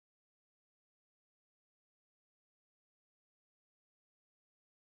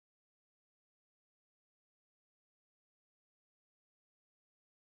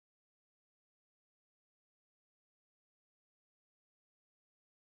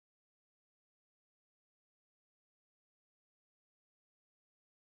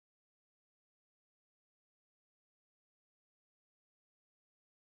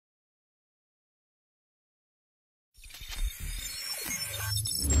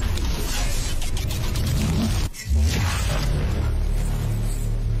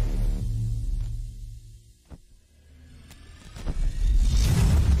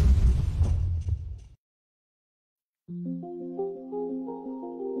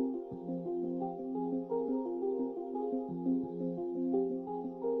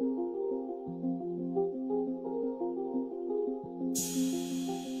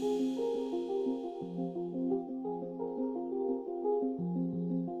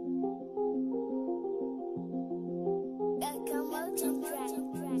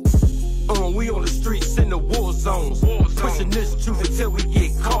on, we on the streets in the war zones. Pushing this truth until we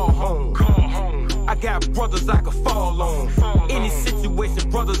get called home. I got brothers I could fall on. Any situation,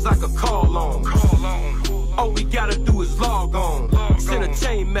 brothers I could call on. All we gotta do is log on. Send a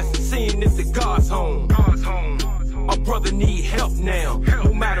chain message, seeing if the God's home. Our brother need help now.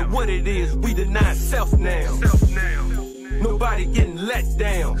 No matter what it is, we deny self now. Nobody getting let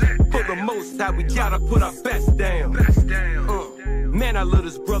down. For the most high, we gotta put our best down. Man, I love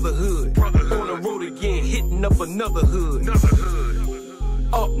this brotherhood. On the road again, hitting up another hood.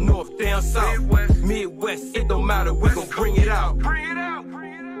 Up north, down south, Midwest, it don't matter, we gon' bring it out.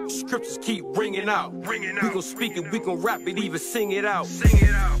 Scriptures keep ringing out. We gon' speak it, we gon' rap it, even sing it out.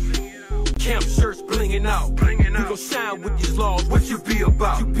 Camp shirts blinging out. We gon' shine with these laws, what you be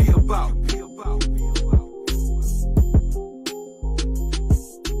about?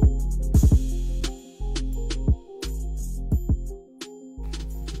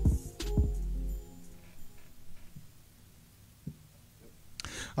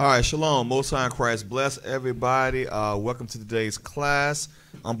 All right, shalom. Most High in Christ bless everybody. Welcome to today's class.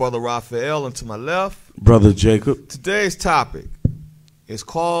 I'm Brother Raphael, and to my left, Brother Jacob. Today's topic is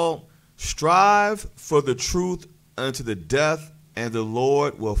called Strive for the Truth unto the Death, and the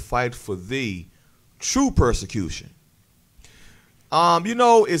Lord will fight for thee. True persecution. You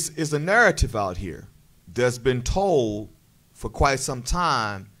know, it's a narrative out here that's been told for quite some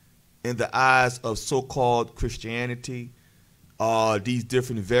time in the eyes of so-called Christianity. These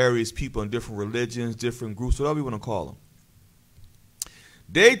different various people in different religions, different groups, whatever you want to call them.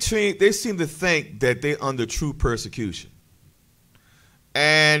 They seem to think that they're under true persecution.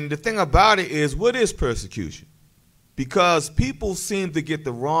 And the thing about it is, what is persecution? Because people seem to get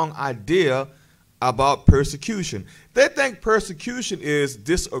the wrong idea about persecution. They think persecution is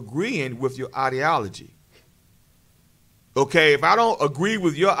disagreeing with your ideology. Okay, if I don't agree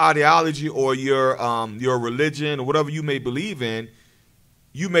with your ideology or your religion or whatever you may believe in,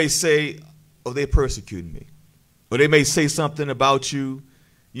 you may say, oh, they're persecuting me. Or they may say something about you,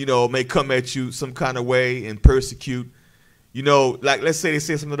 you know, may come at you some kind of way and persecute. You know, like let's say they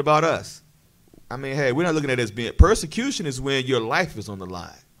say something about us. I mean, hey, we're not looking at it as being persecution is when your life is on the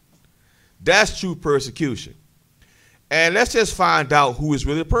line. That's true persecution. And let's just find out who is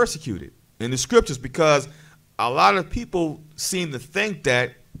really persecuted in the scriptures, because a lot of people seem to think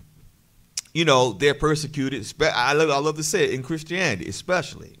that, you know, they're persecuted. I love to say it in Christianity,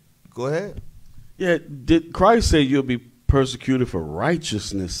 especially. Go ahead. Yeah, did Christ say you'll be persecuted for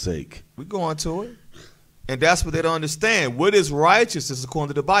righteousness' sake? We go on to it. And that's what they don't understand. What is righteousness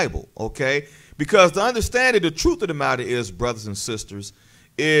according to the Bible, okay? Because to understand it, the truth of the matter is, brothers and sisters,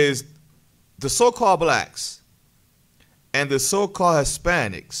 is the so-called blacks and the so-called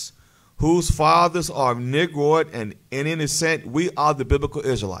Hispanics, whose fathers are Negroid and innocent, we are the biblical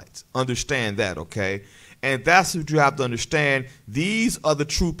Israelites. Understand that, okay? And that's what you have to understand. These are the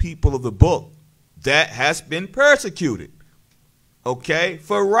true people of the book that has been persecuted, okay,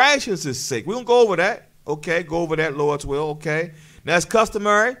 for righteousness' sake. We're going to go over that, okay? Go over that, Lord's will, okay? Now, it's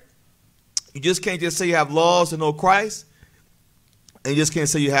customary. You just can't just say you have laws and no Christ. And you just can't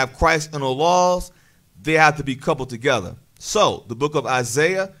say you have Christ and no laws. They have to be coupled together. So, the book of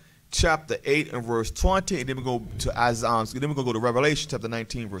Isaiah, chapter 8 and verse 20, and then we're going to go to Revelation chapter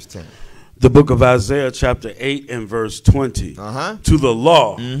 19 verse 10. The book of Isaiah chapter 8 and verse 20. To the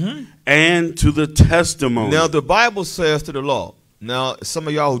law and to the testimony. Now the Bible says to the law. Now some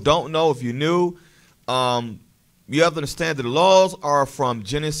of y'all who don't know, if you knew, you have to understand that the laws are from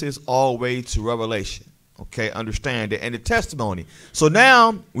Genesis all the way to Revelation. Okay, understand it. And the testimony. So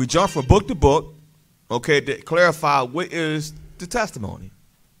now we jump from book to book, okay, to clarify what is the testimony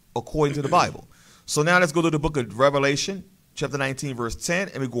according to the Bible. So now let's go to the book of Revelation, chapter 19, verse 10,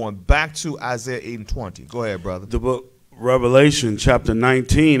 and we're going back to Isaiah 8 and 20. Go ahead, brother. The book Revelation, chapter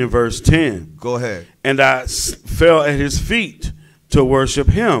 19 and verse 10. Go ahead. And I fell at his feet to worship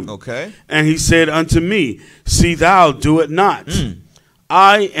him. Okay. And he said unto me, see thou do it not.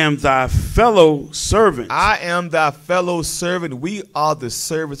 I am thy fellow servant. I am thy fellow servant. We are the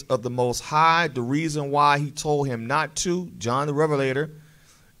servants of the Most High. The reason why he told him not to, John the Revelator,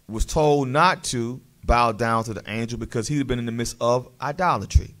 was told not to bow down to the angel because he had been in the midst of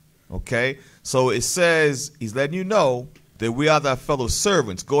idolatry. Okay? So it says, he's letting you know that we are thy fellow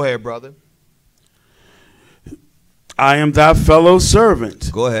servants. Go ahead, brother. I am thy fellow servant.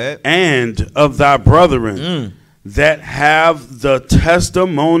 Go ahead. And of thy brethren that have the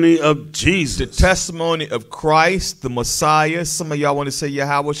testimony of Jesus. The testimony of Christ, the Messiah. Some of y'all want to say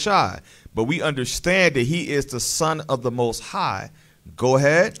Yahweh Shai, but we understand that he is the Son of the Most High. Go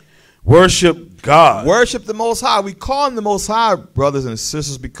ahead. Worship God. Worship the Most High. We call him the Most High, brothers and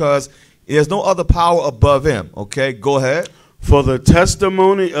sisters, because There's no other power above him. Okay, go ahead. For the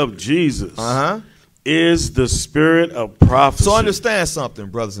testimony of Jesus is the spirit of prophecy. So understand something,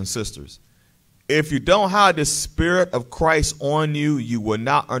 brothers and sisters. If you don't have the spirit of Christ on you, you will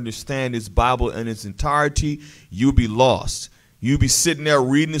not understand this Bible in its entirety. You'll be lost. You'll be sitting there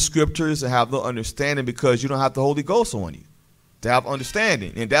reading the scriptures and have no understanding because you don't have the Holy Ghost on you to have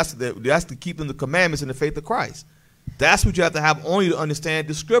understanding. And that's to keep them the commandments and the faith of Christ. That's what you have to have on you to understand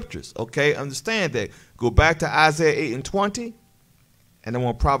the scriptures. Okay, understand that. Go back to Isaiah 8 and 20, and then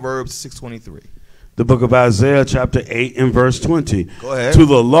on Proverbs 6:23. The book of Isaiah chapter 8 and verse 20. Go ahead. To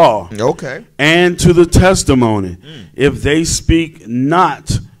the law and to the testimony, if they speak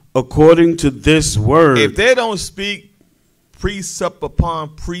not according to this word. If they don't speak precept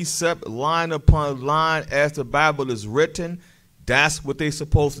upon precept, line upon line, as the Bible is written, that's what they're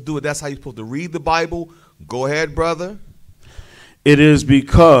supposed to do. That's how you're supposed to read the Bible. Go ahead, brother. It is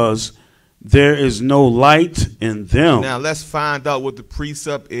because there is no light in them. Now let's find out what the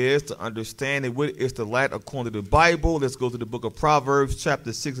precept is to understand it. What is the light according to the Bible? Let's go to the book of Proverbs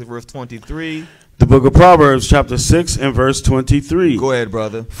chapter 6 and verse 23. The book of Proverbs chapter 6 and verse 23. Go ahead,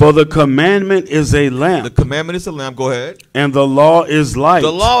 brother. For the commandment is a lamp. The commandment is a lamp. Go ahead. And the law is light.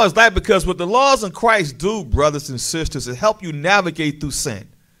 The law is light because what the laws in Christ do, brothers and sisters, is help you navigate through sin.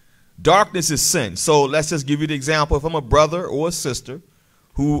 Darkness is sin. So let's just give you the example. If I'm a brother or a sister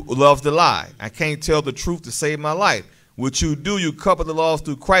who loves to lie, I can't tell the truth to save my life. What you do, you couple the laws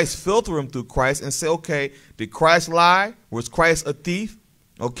through Christ, filter them through Christ, and say, okay, did Christ lie? Was Christ a thief?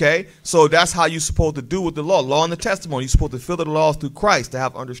 Okay, so that's how you're supposed to do with the law and the testimony. You're supposed to filter the laws through Christ to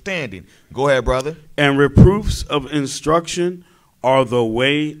have understanding. Go ahead, brother. And reproofs of instruction are the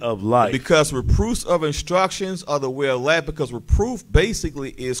way of life. Because reproofs of instructions are the way of life, because reproof basically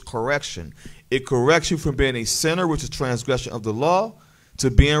is correction. It corrects you from being a sinner, which is transgression of the law,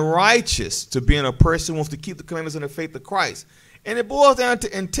 to being righteous, to being a person who wants to keep the commandments and the faith of Christ. And it boils down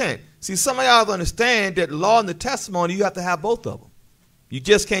to intent. See, some of y'all understand that law and the testimony, you have to have both of them. You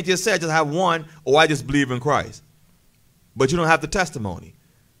just can't just say I just have one, or I just believe in Christ. But you don't have the testimony.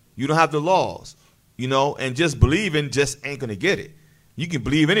 You don't have the laws. You know, and just believing just ain't going to get it. You can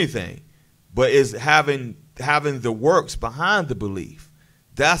believe anything, but it's having the works behind the belief.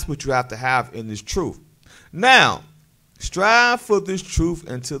 That's what you have to have in this truth. Now, strive for this truth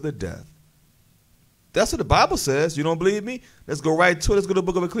until the death. That's what the Bible says. You don't believe me? Let's go right to it. Let's go to the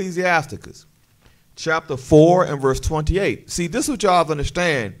book of Ecclesiasticus, chapter 4 and verse 28. See, this is what y'all have to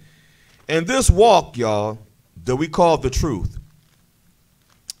understand. In this walk, y'all, that we call the truth,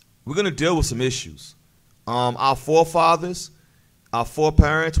 we're going to deal with some issues. Our forefathers, our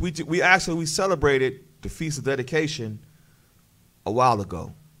foreparents, we celebrated the Feast of Dedication a while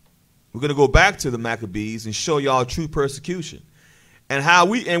ago. We're going to go back to the Maccabees and show y'all true persecution. And how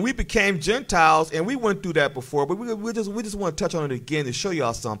we became Gentiles, and we went through that before, but we just want to touch on it again to show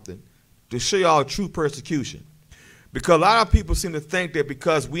y'all something, to show y'all true persecution. Because a lot of people seem to think that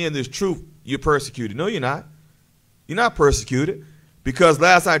because we in this truth, you're persecuted. No, you're not. You're not persecuted. Because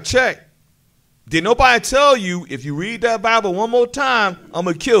last I checked, did nobody tell you if you read that Bible one more time, I'm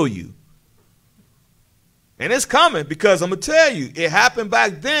going to kill you? And it's coming, because I'm going to tell you, it happened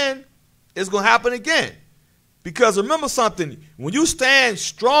back then, it's going to happen again. Because remember something, when you stand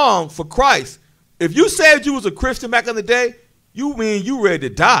strong for Christ, if you said you was a Christian back in the day, you mean you ready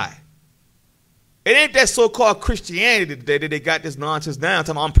to die. It ain't that so-called Christianity today that they got this nonsense down,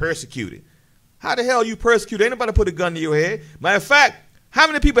 telling me I'm persecuted. How the hell are you persecuted? Ain't nobody put a gun to your head. Matter of fact, how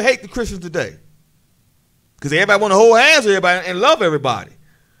many people hate the Christians today? Because everybody want to hold hands with everybody and love everybody.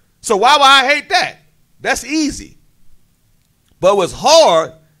 So why would I hate that? That's easy. But what's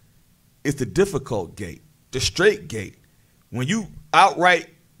hard is the difficult gate, the straight gate. When you outright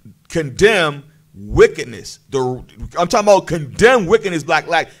condemn wickedness, I'm talking about condemn wickedness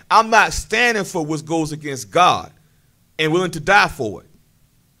like I'm not standing for what goes against God and willing to die for it.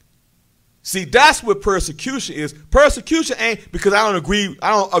 See, that's what persecution is. Persecution ain't because I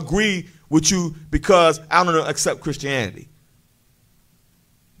don't agree with you because I don't accept Christianity.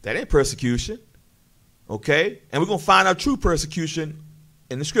 That ain't persecution. Okay? And we're going to find out true persecution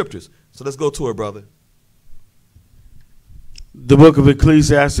in the scriptures. So let's go to it, brother. The book of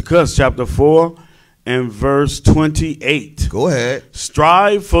Ecclesiasticus, chapter 4 and verse 28. Go ahead.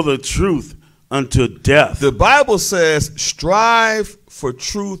 Strive for the truth unto death. The Bible says, strive for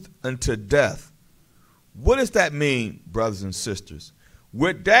truth unto death. What does that mean, brothers and sisters?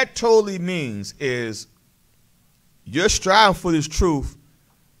 What that totally means is you're striving for this truth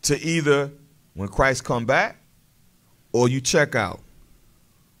to either when Christ come back or you check out.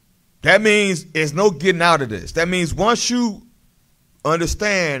 That means there's no getting out of this. That means once you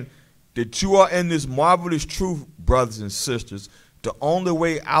understand that you are in this marvelous truth, brothers and sisters, the only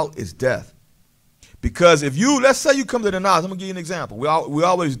way out is death. Because if you, let's say you come to the knowledge, I'm going to give you an example. We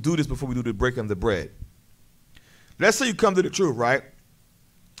always do this before we do the breaking of the bread. Let's say you come to the truth, right?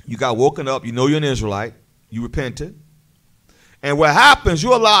 You got woken up, you know you're an Israelite, you repented. And what happens,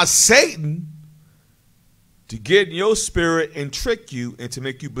 you allow Satan to get in your spirit and trick you and to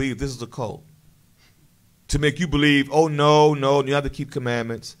make you believe this is a cult. To make you believe, oh, no, you have to keep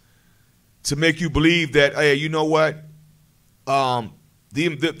commandments. To make you believe that, hey, you know what? Them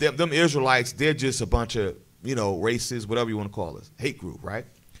Israelites, they're just a bunch of, racists, whatever you want to call us, hate group, right?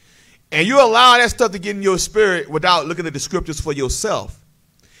 And you allow that stuff to get in your spirit without looking at the scriptures for yourself.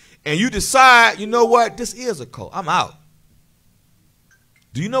 And you decide, you know what? This is a cult. I'm out.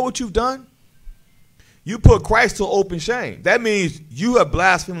 Do you know what you've done? You put Christ to open shame. That means you have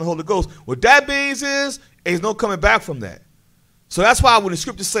blasphemed the Holy Ghost. What that means is there's no coming back from that. So that's why when the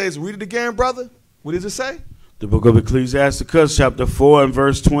scripture says, read it again, brother, what does it say? The book of Ecclesiasticus, chapter 4 and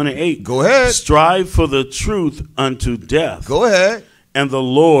verse 28. Go ahead. Strive for the truth unto death. Go ahead. And the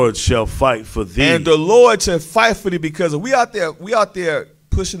Lord shall fight for thee. And the Lord shall fight for thee, because we out there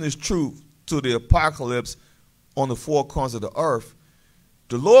pushing this truth to the apocalypse on the four corners of the earth.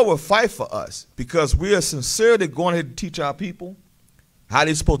 The Lord will fight for us because we are sincerely going ahead to teach our people how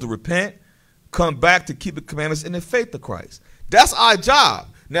they're supposed to repent, come back to keep the commandments in the faith of Christ. That's our job.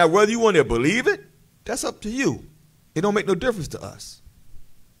 Now, whether you want to believe it, that's up to you. It don't make no difference to us.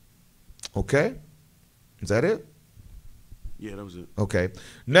 Okay? Is that it? Yeah, that was it. Okay.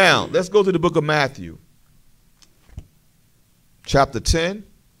 Now, let's go to the book of Matthew. Chapter 10.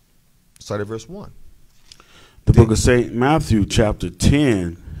 Start at verse 1. The book of St. Matthew, chapter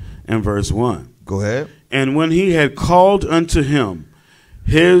 10 and verse 1. Go ahead. And when he had called unto him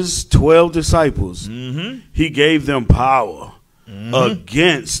his 12 disciples, he gave them power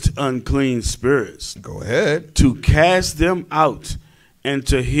against unclean spirits. Go ahead. To cast them out and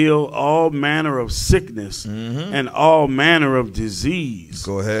to heal all manner of sickness and all manner of disease.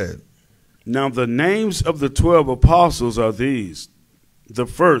 Go ahead. Now the names of the 12 apostles are these. The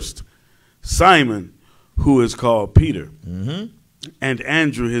first, Simon, who is called Peter, and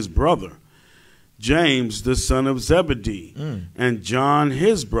Andrew his brother, James the son of Zebedee, and John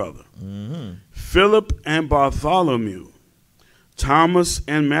his brother, Philip and Bartholomew, Thomas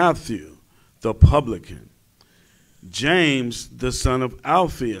and Matthew, the publican, James the son of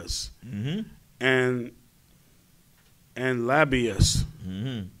Alphaeus, and Labius,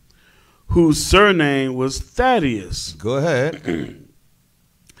 whose surname was Thaddeus. Go ahead.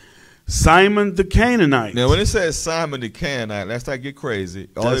 Simon the Canaanite. Now, when it says Simon the Canaanite, let's not get crazy.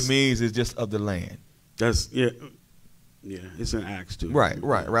 All it means is just of the land. That's, yeah, it's in Acts too. Right.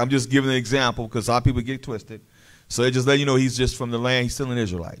 I'm just giving an example because a lot of people get twisted. So it just let you know he's just from the land. He's still an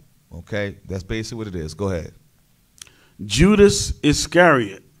Israelite. Okay? That's basically what it is. Go ahead. Judas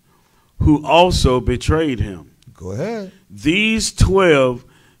Iscariot, who also betrayed him. Go ahead. These 12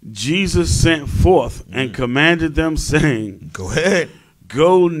 Jesus sent forth and commanded them, saying, Go ahead.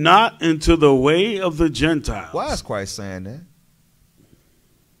 Go not into the way of the Gentiles. Why is Christ saying that?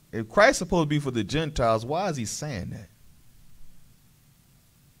 If Christ's supposed to be for the Gentiles, why is he saying that?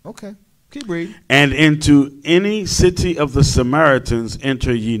 Okay. Keep reading. And into any city of the Samaritans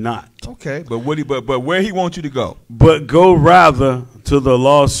enter ye not. Okay. But where he wants you to go? But go rather to the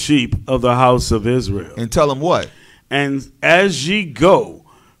lost sheep of the house of Israel. And tell them what? And as ye go,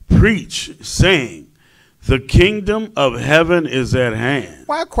 preach, saying, the kingdom of heaven is at hand.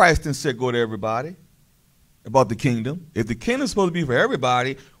 Why Christ didn't say go to everybody about the kingdom? If the kingdom is supposed to be for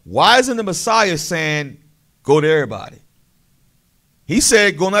everybody, why isn't the Messiah saying go to everybody? He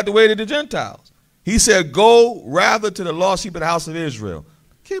said go not the way to the Gentiles. He said go rather to the lost sheep of the house of Israel.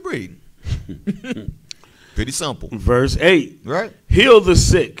 Keep reading. Pretty simple. Verse 8. Right. Heal the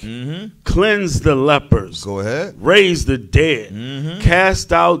sick. Cleanse the lepers. Go ahead. Raise the dead.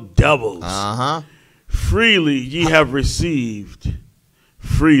 Cast out devils. Freely ye have received,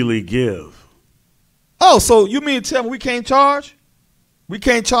 freely give. Oh, so you mean to tell me we can't charge? We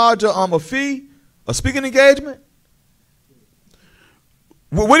can't charge a fee, a speaking engagement?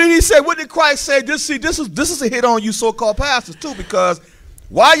 What did he say? What did Christ say? This is a hit on you so-called pastors too, because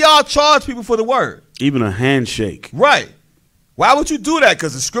why y'all charge people for the word? Even a handshake. Right. Why would you do that?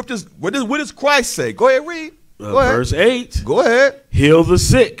 Because the scriptures, what does Christ say? Go ahead, read. Go ahead. Verse 8. Go ahead. Heal the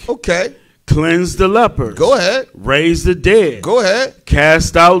sick. Okay. Cleanse the lepers. Go ahead. Raise the dead. Go ahead.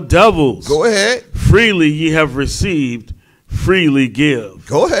 Cast out devils. Go ahead. Freely ye have received, freely give.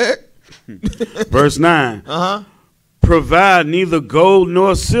 Go ahead. Verse 9. Provide neither gold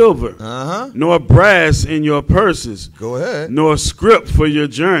nor silver, nor brass in your purses. Go ahead. Nor scrip for your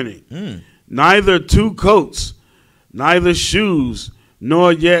journey. Neither 2 coats, neither shoes,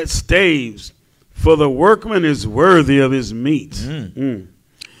 nor yet staves, for the workman is worthy of his meat.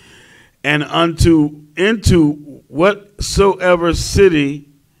 And into whatsoever city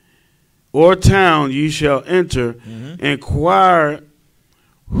or town ye shall enter, inquire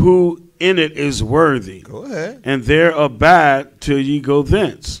who in it is worthy. Go ahead. And there abide till ye go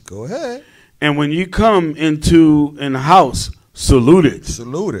thence. Go ahead. And when ye come into an house, salute it.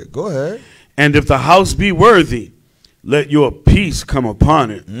 Salute it. Go ahead. And if the house be worthy, let your peace come upon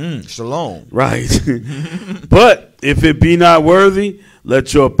it. Shalom. Right. But if it be not worthy,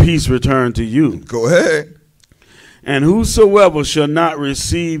 let your peace return to you. Go ahead. And whosoever shall not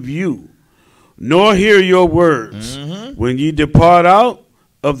receive you, nor hear your words, when ye depart out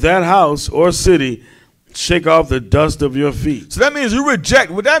of that house or city, shake off the dust of your feet. So that means you reject.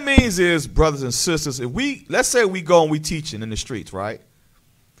 What that means is, brothers and sisters, if let's say we go and we teaching in the streets, right?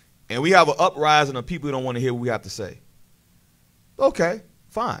 And we have an uprising of people who don't want to hear what we have to say. Okay,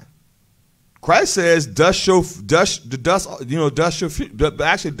 fine. Christ says, dust your shoes,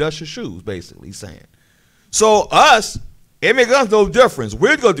 basically, he's saying. So us, it makes us no difference.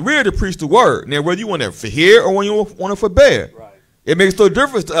 We're to preach the word. Now, whether you want to hear or when you want to forbear. Right. It makes no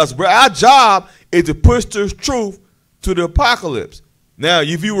difference to us. But our job is to push the truth to the apocalypse. Now,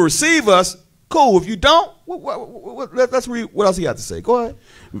 if you receive us, cool. If you don't, let's read what else he had to say. Go ahead.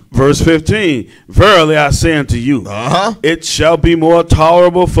 Verse 15, verily I say unto you, it shall be more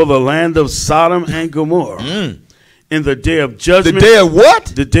tolerable for the land of Sodom and Gomorrah in the day of judgment. The day of what?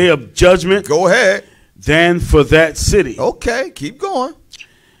 The day of judgment. Go ahead. Than for that city. Okay, keep going.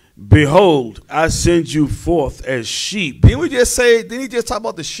 Behold, I send you forth as sheep. Didn't he just talk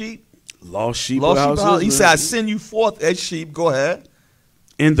about the sheep? Lost sheep. He said, I send you forth as sheep. Go ahead.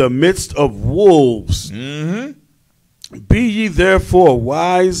 In the midst of wolves. Be ye therefore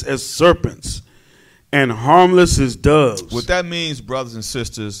wise as serpents and harmless as doves. What that means, brothers and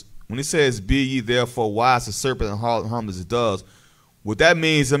sisters, when it says, be ye therefore wise as serpents and harmless as doves, what that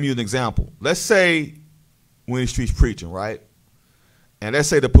means, let me use an example. Let's say we're in the streets preaching, right? And let's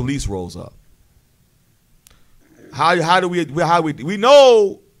say the police rolls up. How do we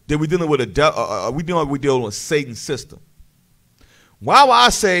know that we're dealing with we're dealing with Satan's system. Why would I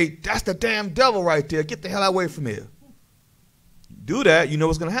say that's the damn devil right there? Get the hell away from here. Do that, you know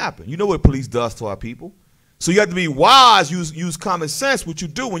what's going to happen. You know what police does to our people. So you have to be wise, use common sense. What you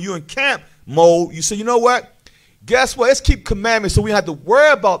do when you're in camp mode, you say, you know what? Guess what? Let's keep commandments so we don't have to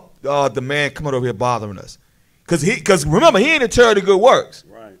worry about the man coming over here bothering us. Because remember, he ain't a terror to good works.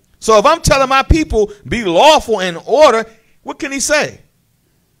 Right. So if I'm telling my people be lawful and in order, what can he say?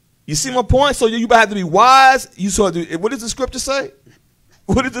 You see my point? So you have to be wise. What does the scripture say?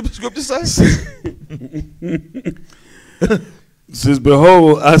 What does the scripture say? It says,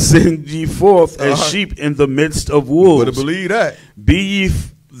 behold, I send ye forth as sheep in the midst of wolves. You better believe that. Be ye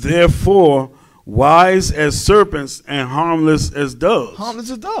therefore wise as serpents and harmless as doves.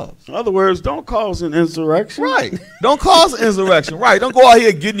 Harmless as doves. In other words, don't cause an insurrection. Right. Don't cause an insurrection. Right. Don't go out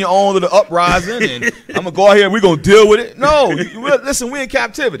here getting your own little uprising and I'm going to go out here and we're going to deal with it. No. Listen, we're in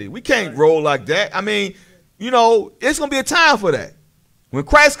captivity. We can't roll like that. I mean, it's going to be a time for that. When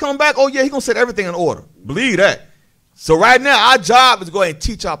Christ comes back, oh yeah, he's going to set everything in order. Believe that. So right now, our job is to go ahead and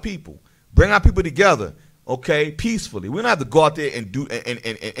teach our people. Bring our people together, okay, peacefully. We don't have to go out there and do and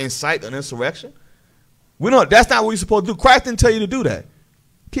incite an insurrection. That's not what we're supposed to do. Christ didn't tell you to do that.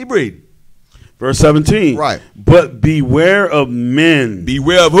 Keep reading. Verse 17. Right. But beware of men.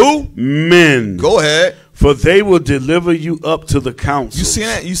 Beware of who? Men. Go ahead. For they will deliver you up to the council. You see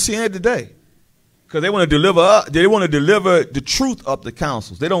that? You see that today? Because they want to deliver the truth up to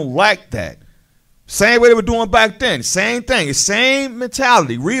councils. They don't like that. Same way they were doing back then. Same thing. It's same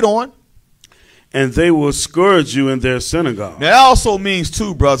mentality. Read on. And they will scourge you in their synagogue. Now, that also means,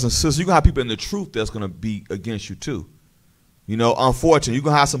 too, brothers and sisters, you're going to have people in the truth that's going to be against you, too. Unfortunately, you're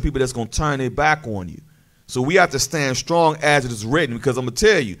going to have some people that's going to turn their back on you. So we have to stand strong as it is written, because I'm going to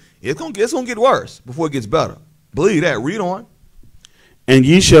tell you, it's going to get worse before it gets better. Believe that. Read on. And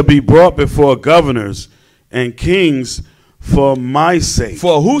ye shall be brought before governors and kings for my sake.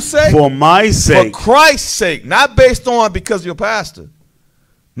 For whose sake? For my sake. For Christ's sake. Not based on because you're a pastor.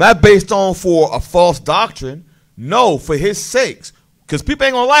 Not based on for a false doctrine. No, for his sakes. Because people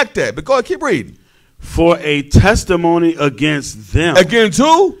ain't going to like that. But go ahead, keep reading. For a testimony against them. Against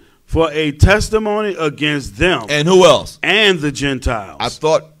who? For a testimony against them. And who else? And the Gentiles. I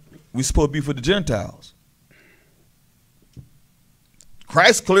thought we supposed to be for the Gentiles.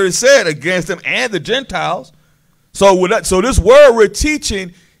 Christ clearly said against them and the Gentiles. So this word we're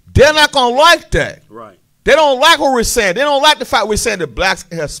teaching, they're not going to like that. Right. They don't like what we're saying. They don't like the fact we're saying that blacks,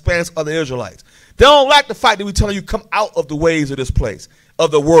 Hispanics are the Israelites. They don't like the fact that we're telling you come out of the ways of this place,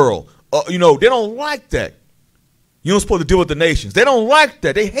 of the world. They don't like that. You're not supposed to deal with the nations. They don't like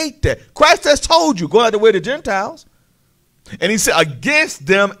that. They hate that. Christ has told you, go out the way of the Gentiles. And he said, against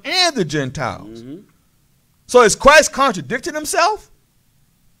them and the Gentiles. Mm-hmm. So is Christ contradicting himself?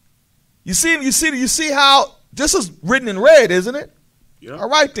 You see how this is written in red, isn't it? Yeah. All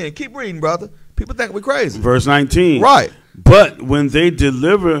right then, keep reading, brother. People think we're crazy. Verse 19. Right. But when they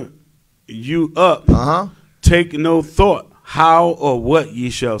deliver you up, take no thought how or what ye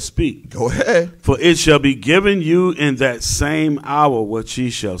shall speak. Go ahead. For it shall be given you in that same hour what ye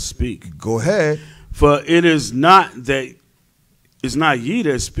shall speak. Go ahead. For it is not ye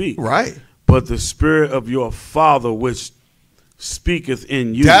that speak. Right. But the Spirit of your Father which speaketh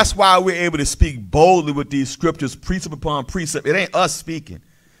in you. That's why we're able to speak boldly with these scriptures, precept upon precept. It ain't us speaking.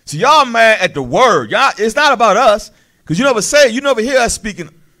 So y'all mad at the word. Y'all, it's not about us. Because you never hear us speaking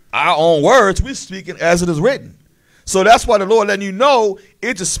our own words. We're speaking as it is written. So that's why the Lord letting you know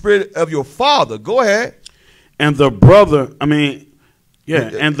it's the Spirit of your Father. Go ahead. And the brother, and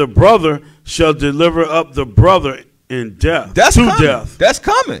the brother shall deliver up the brother in death. That's to coming. Death. That's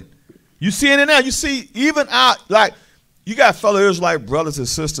coming. You see it now. You see, even out, like, you got fellow Israelite brothers and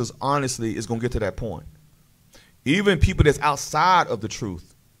sisters, honestly, it's going to get to that point. Even people that's outside of the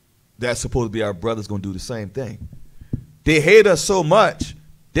truth, that's supposed to be our brothers, going to do the same thing. They hate us so much,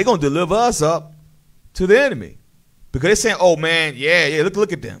 they're going to deliver us up to the enemy. Because they're saying, oh, man, yeah,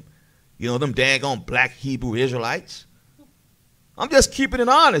 look at them. Them daggone black Hebrew Israelites. I'm just keeping it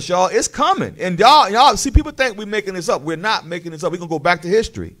honest, y'all. It's coming. And y'all see, people think we're making this up. We're not making this up. We're going to go back to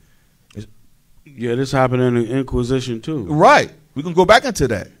history. Yeah, this happened in the Inquisition, too. Right. We're going to go back into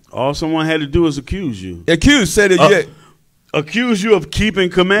that. All someone had to do is accuse you. Said that accuse you of keeping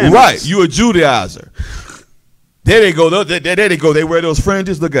commandments. Right. You a Judaizer. There they go. There they go. They wear those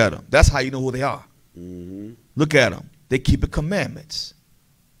fringes. Look at them. That's how you know who they are. Mm-hmm. Look at them. They keep the commandments.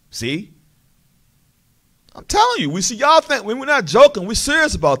 See? I'm telling you. We see y'all think we're not joking. We're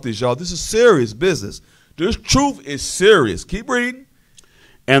serious about this, y'all. This is serious business. This truth is serious. Keep reading.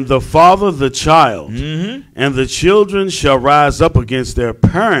 And the father the child, and the children shall rise up against their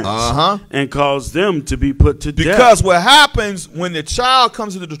parents and cause them to be put to death. Because what happens when the child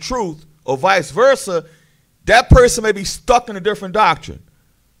comes into the truth, or vice versa, that person may be stuck in a different doctrine.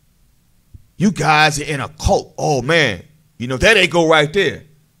 You guys are in a cult. Oh, man. There they go right there.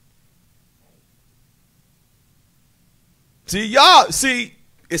 See,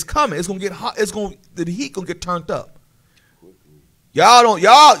 it's coming. It's going to get hot. The heat going to get turned up.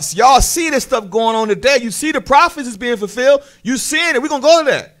 Y'all see this stuff going on today. You see the prophets is being fulfilled. You seeing it. We're going to go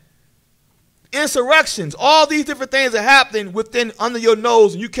to that. Insurrections, all these different things are happening under your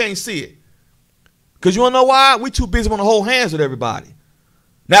nose and you can't see it. Because you want to know why? We too busy want to hold hands with everybody.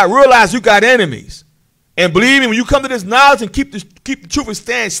 Now realize you got enemies. And believe me, when you come to this knowledge and keep the truth and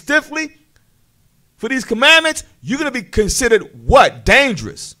stand stiffly for these commandments, you're going to be considered what?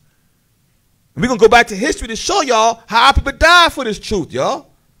 Dangerous. And we're going to go back to history to show y'all how our people died for this truth, y'all.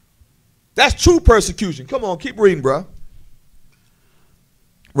 That's true persecution. Come on, keep reading, bro.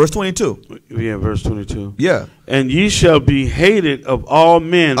 Verse 22. Yeah, verse 22. Yeah. And ye shall be hated of all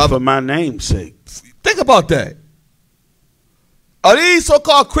men for my name's sake. Think about that. Are these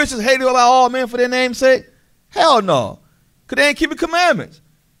so-called Christians hated by all men for their name's sake? Hell no. Because they ain't keeping commandments.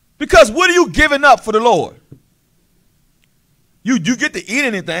 Because what are you giving up for the Lord? You get to eat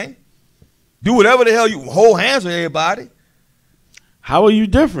anything. Do whatever the hell you hold hands with everybody. How are you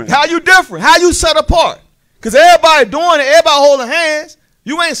different? How you different? How you set apart? Because everybody doing it, everybody holding hands.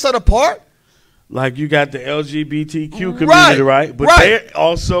 You ain't set apart. Like you got the LGBTQ community, right? But they're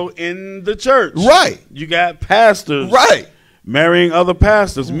also in the church. Right. You got pastors. Right. Marrying other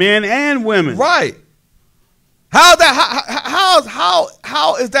pastors, men and women. Right. How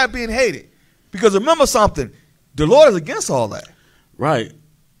is that being hated? Because remember something, the Lord is against all that. Right.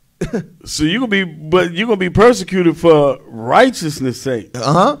 So you're gonna be persecuted for righteousness' sake.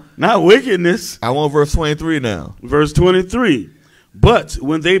 Not wickedness. I want verse 23 now. Verse 23. But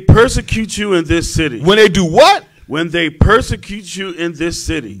when they persecute you in this city. When they do what? When they persecute you in this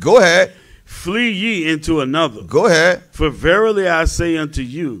city. Go ahead. Flee ye into another. Go ahead. For verily I say unto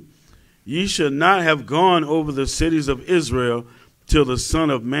you, ye shall not have gone over the cities of Israel till the Son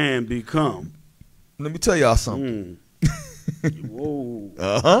of Man be come. Let me tell y'all something. Whoa.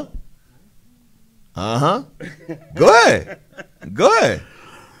 Go ahead. Go ahead.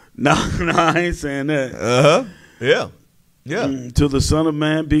 No, I ain't saying that. Yeah. Yeah. Till the Son of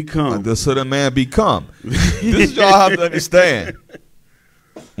Man be come. The Son of Man be come. This is y'all have to understand.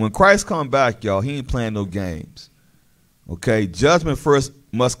 When Christ come back, y'all, he ain't playing no games. Okay? Judgment first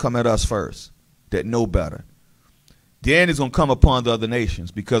must come at us first. That know better. Then it's going to come upon the other nations.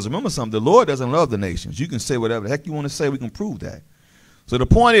 Because remember something, the Lord doesn't love the nations. You can say whatever the heck you want to say. We can prove that. So the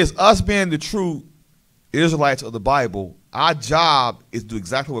point is, us being the true Israelites of the Bible, our job is to do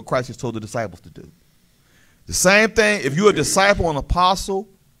exactly what Christ has told the disciples to do. The same thing, if you're a disciple or an apostle,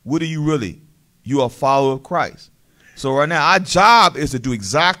 what are you really? You are a follower of Christ. So right now, our job is to do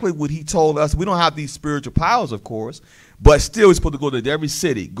exactly what he told us. We don't have these spiritual powers, of course, but still we're supposed to go to every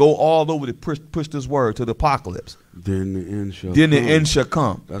city, go all over to push this word to the apocalypse. Then the end shall Then come. the end shall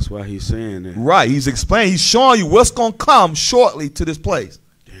come. That's why he's saying that. Right. He's explaining, he's showing you what's going to come shortly to this place.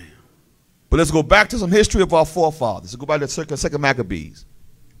 Damn. But let's go back to some history of our forefathers. Let's go back to the second Maccabees.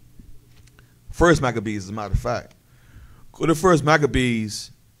 First Maccabees, as a matter of fact. Go to First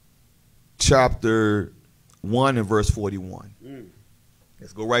Maccabees, chapter 1 and verse 41.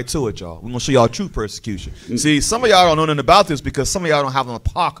 Let's go right to it, y'all. We're going to show y'all true persecution. See, some of y'all don't know nothing about this because some of y'all don't have an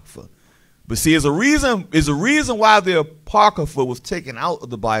apocrypha. But see, there's a reason why the apocrypha was taken out of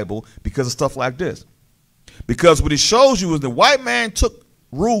the Bible because of stuff like this. Because what it shows you is the white man took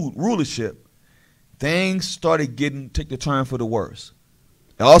rulership, things started take the turn for the worse.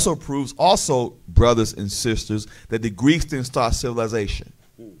 It also proves, brothers and sisters, that the Greeks didn't start civilization.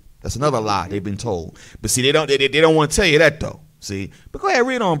 That's another lie they've been told. But see, they don't want to tell you that though. See, but go ahead,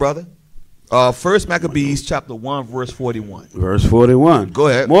 read on, brother. First Maccabees chapter 1 verse 41. Verse 41. Go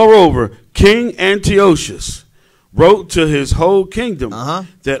ahead. Moreover, King Antiochus wrote to his whole kingdom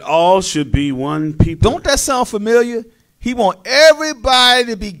that all should be one people. Don't that sound familiar? He want everybody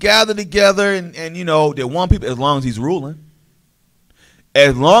to be gathered together and you know, they're one people as long as he's ruling.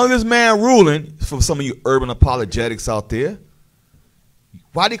 As long as this man ruling, for some of you urban apologetics out there,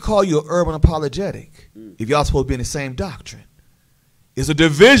 why do they call you an urban apologetic if y'all supposed to be in the same doctrine? There's a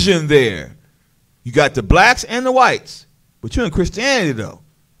division there. You got the blacks and the whites, but you're in Christianity though.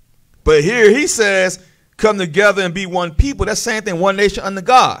 But here he says, come together and be one people. That's the same thing, one nation under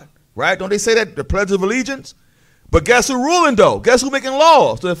God, right? Don't they say that, the Pledge of Allegiance? But guess who ruling though? Guess who making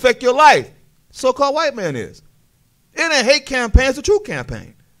laws to affect your life? So-called white man is. It ain't a hate campaign, it's a truth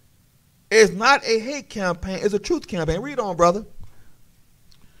campaign. It's not a hate campaign, it's a truth campaign. Read on, brother.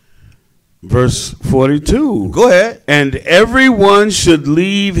 Verse 42. Go ahead. And everyone should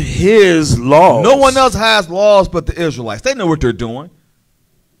leave his laws. No one else has laws but the Israelites. They know what they're doing.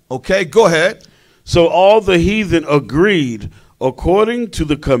 Okay, go ahead. So all the heathen agreed according to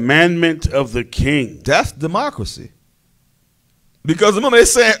the commandment of the king. That's democracy. Because remember, they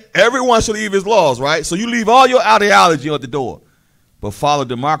said everyone should leave his laws, right? So you leave all your ideology at the door. But follow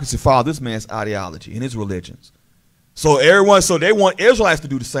democracy, follow this man's ideology and his religions. So they want Israelites to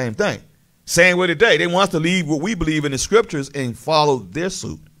do the same thing. Same way today. They want us to leave what we believe in the scriptures and follow their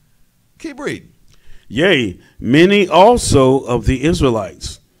suit. Keep reading. Yea, many also of the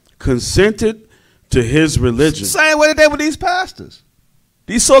Israelites consented to his religion. Same way today with these pastors.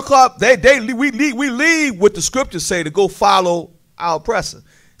 These so-called, we leave what the scriptures say to go follow our oppressor.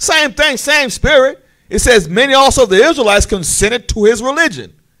 Same thing, same spirit. It says many also of the Israelites consented to his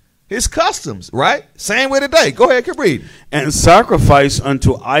religion. His customs, right? Same way today. Go ahead, keep reading. And sacrifice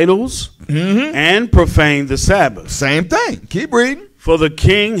unto idols and profane the Sabbath. Same thing. Keep reading. For the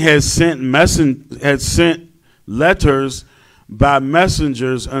king has sent letters by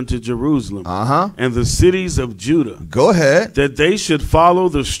messengers unto Jerusalem and the cities of Judah. Go ahead. That they should follow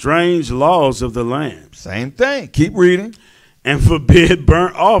the strange laws of the land. Same thing. Keep reading. And forbid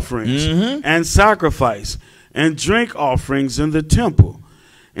burnt offerings and sacrifice and drink offerings in the temple.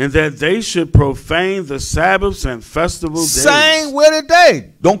 And that they should profane the Sabbaths and festival days. Same way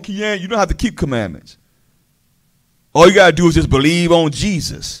today. You don't have to keep commandments. All you got to do is just believe on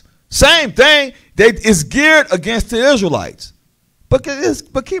Jesus. Same thing. It's geared against the Israelites. But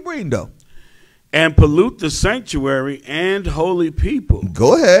keep reading though. And pollute the sanctuary and holy people.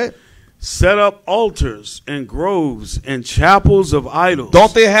 Go ahead. Set up altars and groves and chapels of idols.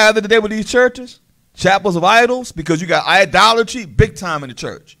 Don't they have it today with these churches? Chapels of idols? Because you got idolatry big time in the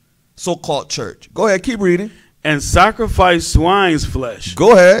church. So-called church. Go ahead, keep reading. And sacrifice swine's flesh.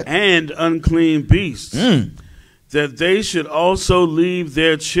 Go ahead. And unclean beasts. That they should also leave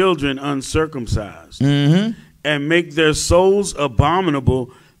their children uncircumcised. And make their souls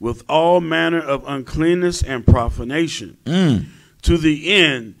abominable with all manner of uncleanness and profanation. To the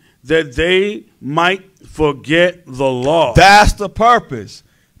end that they might forget the law. That's the purpose.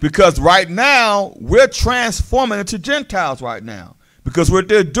 Because right now, we're transforming into Gentiles right now. Because what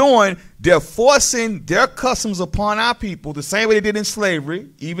they're doing, they're forcing their customs upon our people the same way they did in slavery,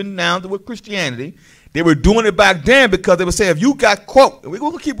 even now with Christianity. They were doing it back then because they would say, if you got caught, we're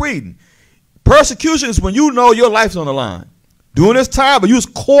going to keep reading. Persecution is when you know your life's on the line. During this time, but you was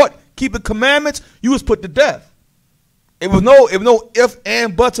caught keeping commandments, you was put to death. It was no if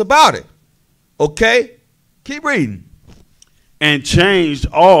and buts about it. Okay? Keep reading. And changed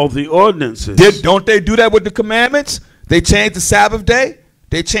all the ordinances. Don't they do that with the commandments? They changed the Sabbath day.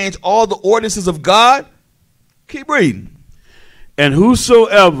 They changed all the ordinances of God. Keep reading. And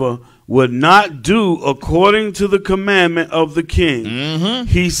whosoever would not do according to the commandment of the king,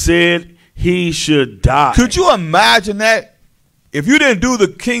 he said he should die. Could you imagine that? If you didn't do the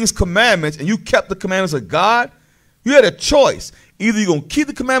king's commandments and you kept the commandments of God, you had a choice. Either you're going to keep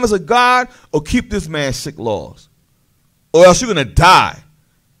the commandments of God or keep this man's sick laws. Or else you're going to die.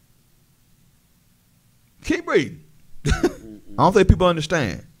 Keep reading. I don't think people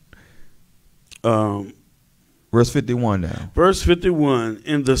understand. Verse 51 now. Verse 51.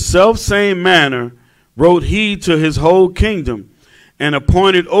 In the selfsame manner wrote he to his whole kingdom and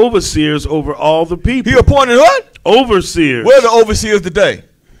appointed overseers over all the people. He appointed what? Overseers. Where are the overseers today?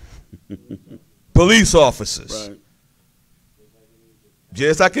 Police officers. Right.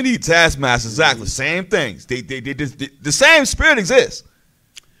 Just like in the taskmasters, exactly. Same things. The same spirit exists.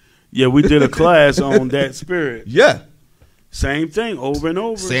 Yeah, we did a class on that spirit. Yeah. Same thing over and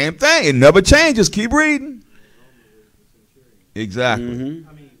over. Same thing. It never changes. Keep reading. Exactly.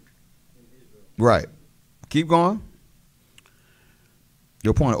 Right. Keep going.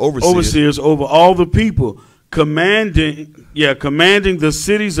 Your point. Overseers over all the people, commanding the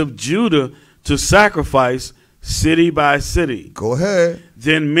cities of Judah to sacrifice city by city. Go ahead.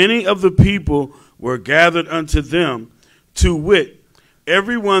 Then many of the people were gathered unto them, to wit,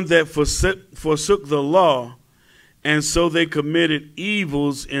 everyone that forsook the law, and so they committed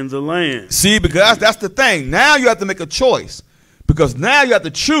evils in the land. See, because that's the thing. Now you have to make a choice. Because now you have to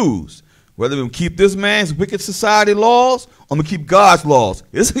choose whether we keep this man's wicked society laws or we keep God's laws.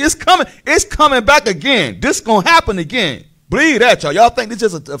 It's coming. It's coming back again. This is going to happen again. Believe that, y'all. Y'all think this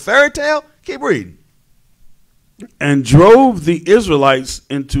is a fairy tale? Keep reading. And drove the Israelites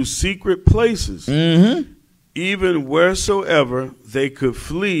into secret places, even wheresoever they could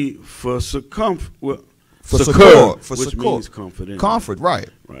flee for succor, which means comfort. Comfort, right.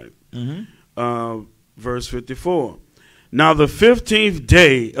 Right. Verse 54. Now the 15th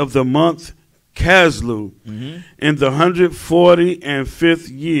day of the month Caslu, in the 145th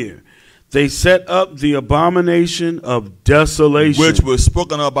year, they set up the abomination of desolation, which was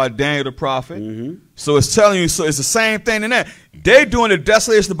spoken of by Daniel the prophet. So it's telling you, so it's the same thing in that. They're doing the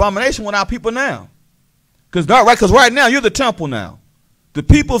desolation abomination with our people now. Because right now, you're the temple now. The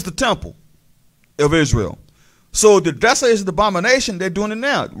people's the temple of Israel. So the desolation abomination, they're doing it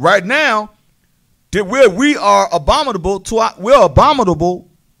now. Right now, we are abominable we're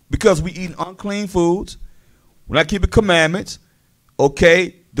abominable because we eat unclean foods. We're not keeping commandments.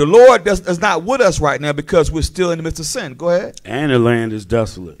 Okay. The Lord is not with us right now because we're still in the midst of sin. Go ahead. And the land is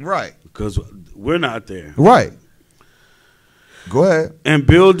desolate. Right. Because we're not there. Right. Go ahead. And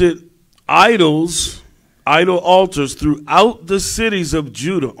builded idol altars throughout the cities of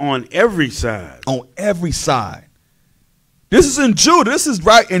Judah on every side. On every side. This is in Judah. This is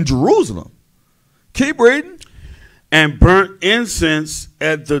right in Jerusalem. Keep reading. And burnt incense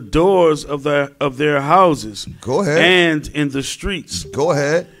at the doors of their houses. Go ahead. And in the streets. Go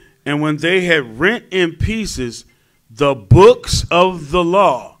ahead. And when they had rent in pieces the books of the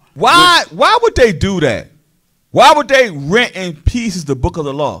law. Why would they do that? Why would they rent in pieces the book of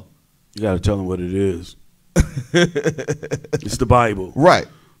the law? You got to tell them what it is. It's the Bible. Right.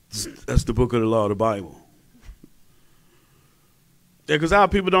 That's the book of the law, the Bible. Yeah, because our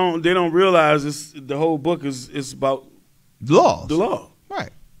people don't realize the whole book is about laws. The law.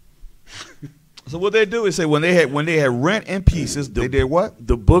 Right. So what they do is say when they had rent in pieces, they did what?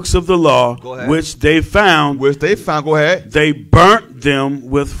 The books of the law, which they found. Go ahead. They burnt them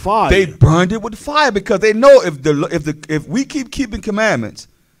with fire. They burned it with fire because they know if we keeping commandments,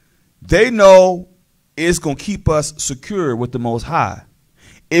 they know it's gonna keep us secure with the Most High.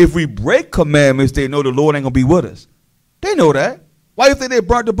 If we break commandments, they know the Lord ain't gonna be with us. They know that. Why do you think they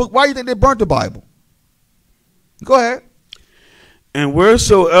burnt the book? Why do you think they burnt the Bible? Go ahead. And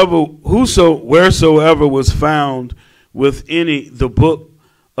wheresoever was found with any the book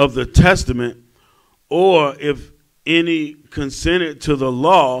of the testament, or if any consented to the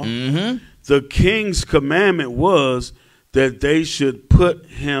law, the king's commandment was that they should put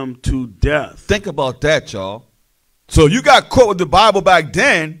him to death. Think about that, y'all. So you got caught with the Bible back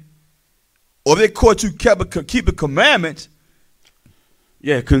then, or they caught you keeping commandments,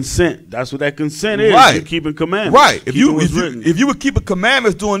 Yeah, consent. That's what that consent is. Right. You keeping commandments. Right. If you written. if you were keeping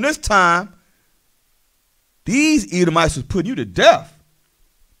commandments during this time, these Edomites was putting you to death.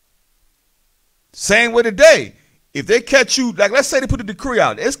 Same way today. If they catch you, like let's say they put a decree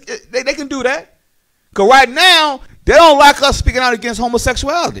out, they can do that. Because right now, they don't like us speaking out against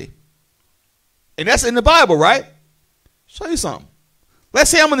homosexuality. And that's in the Bible, right? Show you something.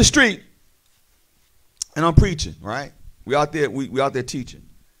 Let's say I'm in the street and I'm preaching, right? We out there teaching.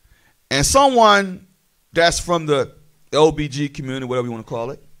 And someone that's from the LBG community, whatever you want to call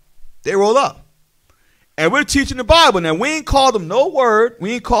it, they roll up. And we're teaching the Bible. Now, we ain't called them no word.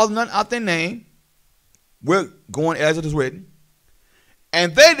 We ain't called them nothing out their name. We're going as it is written.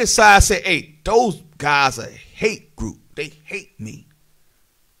 And they decide, say, hey, those guys are a hate group. They hate me.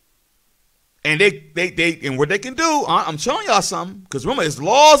 And and what they can do, I'm showing y'all something, because remember, there's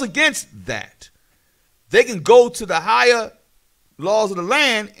laws against that. They can go to the higher laws of the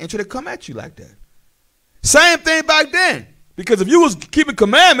land and try to come at you like that. Same thing back then. Because if you was keeping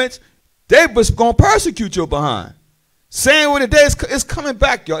commandments, they was going to persecute your behind. Same way today, it's coming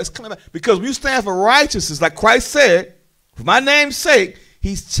back, y'all. It's coming back. Because when you stand for righteousness, like Christ said, for my name's sake,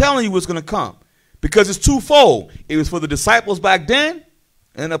 he's telling you what's going to come. Because it's twofold. It was for the disciples back then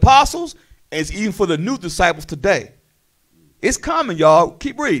and the apostles, and it's even for the new disciples today. It's coming, y'all.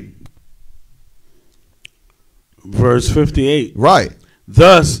 Keep reading. Verse 58. Right.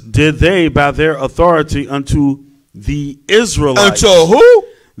 Thus did they by their authority unto the Israelites. Unto who?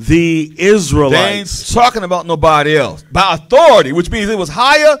 The Israelites. They ain't talking about nobody else. By authority, which means it was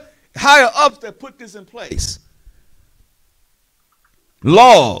higher ups that put this in place.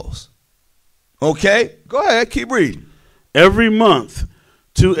 Laws. Okay? Go ahead, keep reading. Every month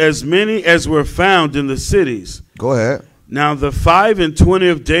to as many as were found in the cities. Go ahead. Now the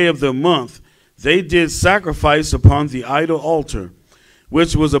 25th day of the month they did sacrifice upon the idol altar,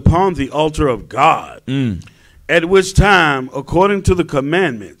 which was upon the altar of God. At which time, according to the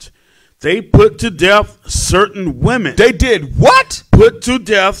commandment, they put to death certain women. They did what? Put to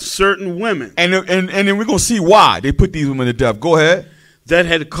death certain women. And then we're going to see why they put these women to death. Go ahead. That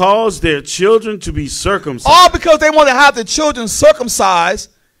had caused their children to be circumcised. All because they want to have their children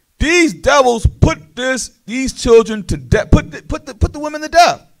circumcised. These devils put these children to death. Put the women to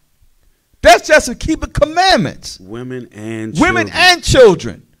death. That's just to keep the commandments. Women and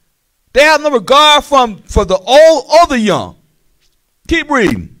children. They have no regard for the old or the young. Keep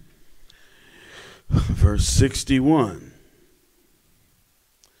reading. Verse 61.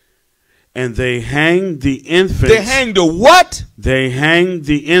 And they hanged the infants. They hanged the what? They hanged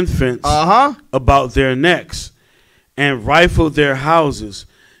the infants about their necks, and rifled their houses,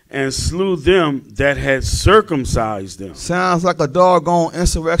 and slew them that had circumcised them. Sounds like a doggone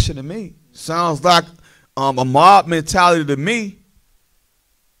insurrection to me. Sounds like a mob mentality to me.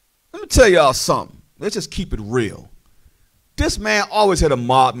 Let me tell y'all something. Let's just keep it real. This man always had a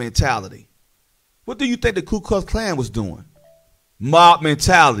mob mentality. What do you think the Ku Klux Klan was doing? Mob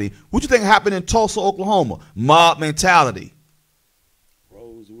mentality. What do you think happened in Tulsa, Oklahoma? Mob mentality.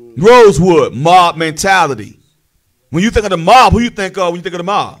 Rosewood. Mob mentality. When you think of the mob, who you think of when you think of the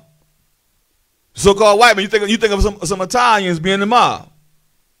mob? So-called white man. You think of some Italians being the mob.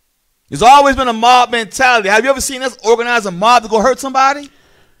 There's always been a mob mentality. Have you ever seen us organize a mob to go hurt somebody?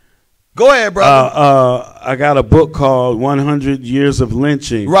 Go ahead, brother. I got a book called 100 Years of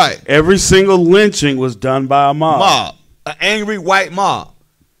Lynching. Right. Every single lynching was done by a mob. An angry white mob.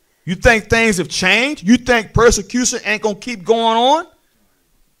 You think things have changed? You think persecution ain't going to keep going on?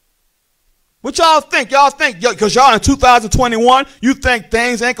 What y'all think? Y'all think, because y'all in 2021, you think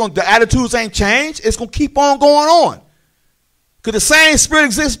things ain't going to, the attitudes ain't changed? It's going to keep on going on. Because the same spirit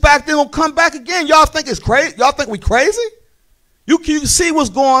exists back then, will come back again. Y'all think it's crazy? Y'all think we crazy? You can see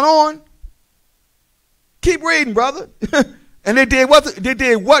what's going on. Keep reading, brother. And they did what?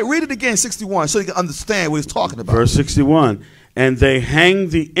 Read it again, 61, so you can understand what he's talking about. Verse 61. And they hanged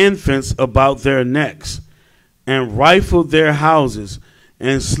the infants about their necks, and rifled their houses,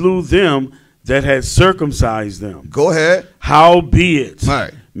 and slew them that had circumcised them. Go ahead. Howbeit,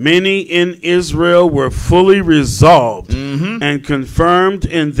 right, many in Israel were fully resolved and confirmed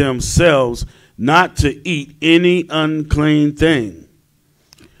in themselves not to eat any unclean thing.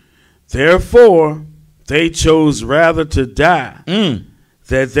 Therefore, they chose rather to die,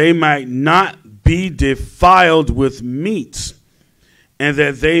 that they might not be defiled with meats, and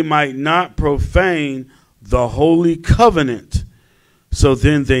that they might not profane the holy covenant. So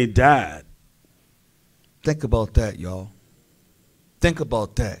then they died. Think about that, y'all. Think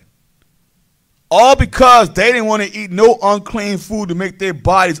about that. All because they didn't want to eat no unclean food to make their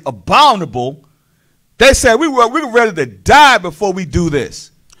bodies abominable, They said we were ready to die before we do this.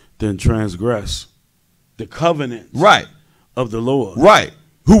 Then transgress the covenant Right. of the Lord. Right.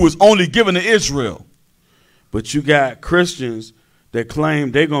 Who was only given to Israel. But you got Christians that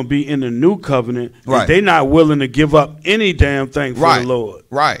claim they're going to be in the new covenant, Right. and they're not willing to give up any damn thing for the Lord.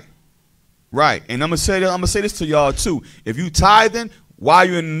 Right. Right. And I'm gonna say this to y'all too. If you tithing, why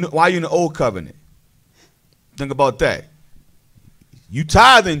you in the old covenant? Think about that. You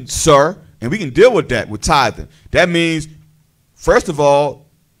tithing, sir, and we can deal with that with tithing. That means, first of all,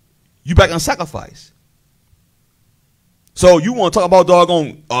 you back on sacrifice. So you want to talk about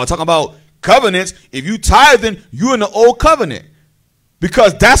talking about covenants? If you tithing, you in the old covenant,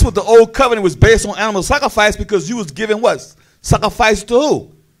 because that's what the old covenant was based on, animal sacrifice. Because you was giving what sacrifice to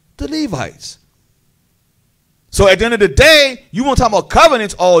who? The Levites. So at the end of the day, you want to talk about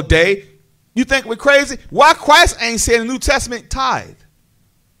covenants all day. You think we're crazy? Why Christ ain't saying in the New Testament tithe?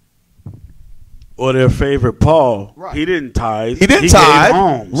 Or their favorite Paul, Right. he didn't tithe. He didn't Gave tithe.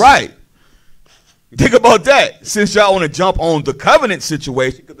 alms. Right. Think about that. Since y'all want to jump on the covenant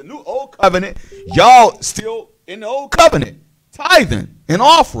situation, because the new old covenant, y'all still in the old covenant, tithing and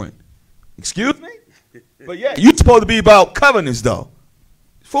offering. Excuse me? But yeah, you supposed to be about covenants though.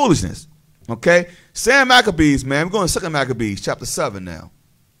 Foolishness. Okay? Sam Maccabees, man. We're going to 2 Maccabees, chapter 7 now.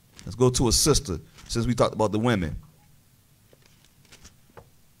 Let's go to a sister, since we talked about the women.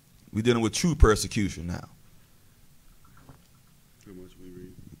 We're dealing with true persecution now. How much we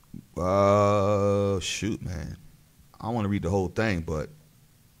read? Shoot, man. I don't want to read the whole thing, but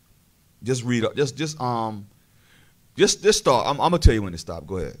just read. Just start. I'm gonna tell you when to stop.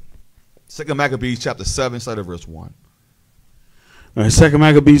 Go ahead. 2 Maccabees chapter 7, start at verse 1. All right, 2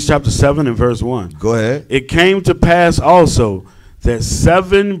 Maccabees chapter 7 and verse 1. Go ahead. It came to pass also that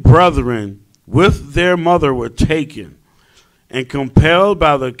 7 brethren with their mother were taken and compelled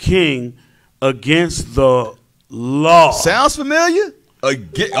by the king against the law. Sounds familiar?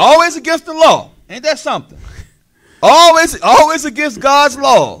 Always against the law. Ain't that something? Always against God's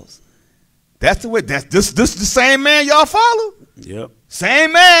laws. That's the way. This the same man y'all follow? Yep.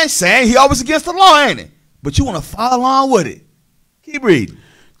 Same man saying he always against the law, ain't it? But you want to follow along with it. Keep reading.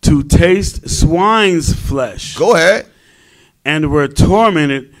 To taste swine's flesh. Go ahead. And were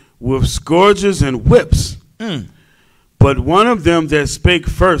tormented with scourges and whips. But one of them that spake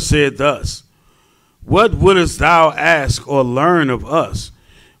first said thus, What wouldest thou ask or learn of us?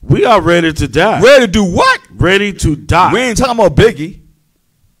 We are ready to die. Ready to do what? Ready to die. We ain't talking about Biggie,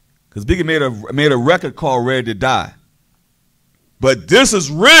 because Biggie made a record called Ready to Die. But this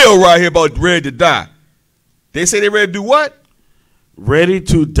is real right here about ready to die. They say they ready to do what? Ready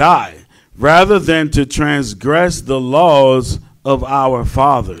to die, rather than to transgress the laws of our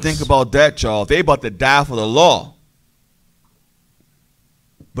fathers. Think about that, y'all. They about to die for the law.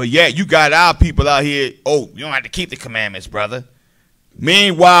 But yeah, you got our people out here, oh, you don't have to keep the commandments, brother.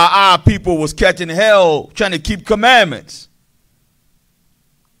 Meanwhile, our people was catching hell trying to keep commandments.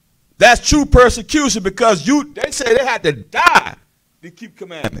 That's true persecution, because they say they had to die to keep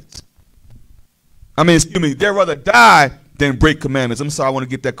commandments. I mean, excuse me, they'd rather die than break commandments. I'm sorry, I want to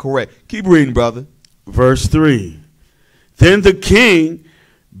get that correct. Keep reading, brother. Verse 3. Then the king,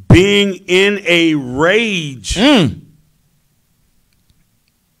 being in a rage.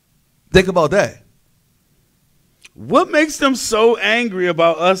 Think about that. What makes them so angry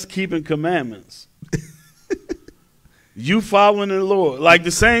about us keeping commandments? You following the Lord. Like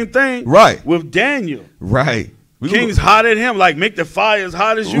the same thing Right. with Daniel. Right. King's hot at him, like make the fire as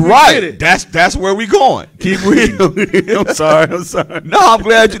hot as you right. can get it. That's where we going. Keep reading. I'm sorry. No, I'm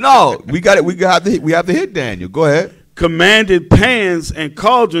glad you know. We got it. We have to hit Daniel. Go ahead. Commanded pans and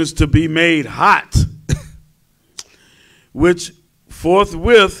cauldrons to be made hot, which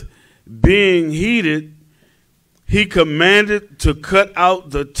forthwith being heated, he commanded to cut out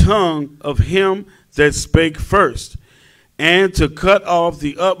the tongue of him that spake first, and to cut off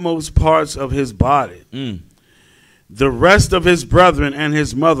the utmost parts of his body. The rest of his brethren and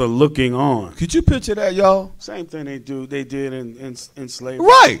his mother looking on. Could you picture that, y'all? Same thing they did in slavery.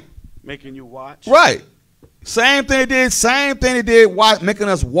 Right. Making you watch. Right. Same thing they did, making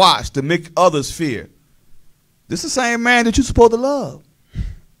us watch to make others fear. This is the same man that you're supposed to love.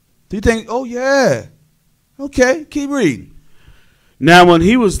 Do you think, oh yeah, okay, keep reading. Now when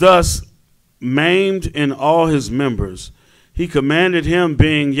he was thus maimed in all his members, he commanded him,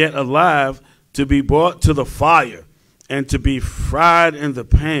 being yet alive, to be brought to the fire and to be fried in the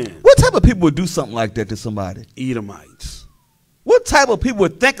pan. What type of people would do something like that to somebody? Edomites. What type of people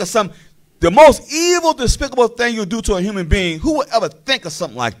would think of something, the most evil, despicable thing you do to a human being? Who would ever think of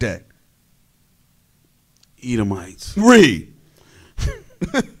something like that? Edomites. Read.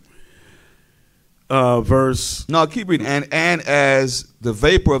 verse. No, keep reading. And as the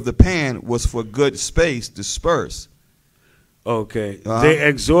vapor of the pan was for good space dispersed. Okay. They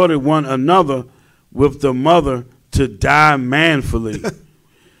exhorted one another with the mother to die manfully,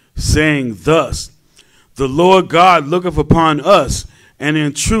 saying thus, the Lord God looketh upon us, and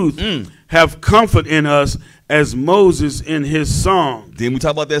in truth have comfort in us, as Moses in his song. Didn't we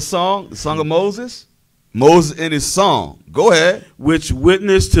talk about that song, the song of Moses? Moses in his song. Go ahead. Which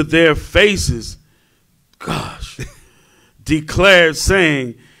witnessed to their faces, declared,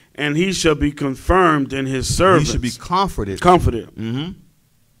 saying, and he shall be confirmed in his servants. He should be comforted. Comforted.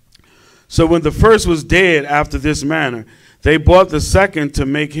 So when the first was dead after this manner, they brought the second to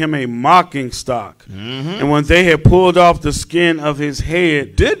make him a mocking stock. And when they had pulled off the skin of his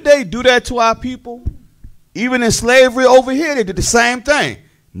head. Did they do that to our people? Even in slavery over here, they did the same thing.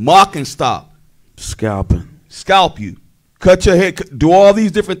 Mocking stock. Scalping. Scalp you. Cut your head. Do all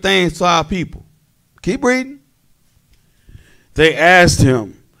these different things to our people. Keep reading. They asked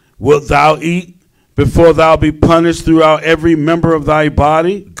him, wilt thou eat before thou be punished throughout every member of thy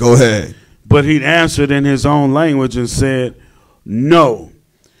body? Go ahead. But he answered in his own language and said, no.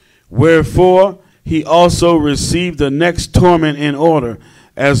 Wherefore he also received the next torment in order,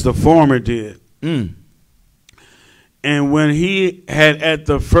 as the former did. And when he had at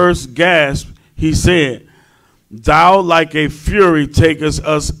the first gasp, he said, thou like a fury takest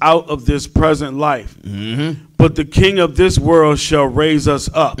us out of this present life. But the king of this world shall raise us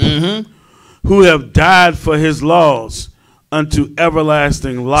up, who have died for his laws unto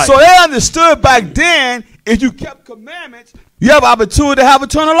everlasting life. So they understood back then, if you kept commandments, you have opportunity to have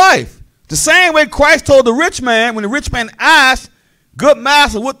eternal life. The same way Christ told the rich man, when the rich man asked, good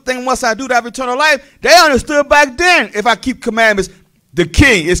master, what thing must I do to have eternal life? They understood back then, if I keep commandments, the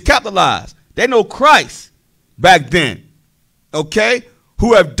king is capitalized. They know Christ back then, okay,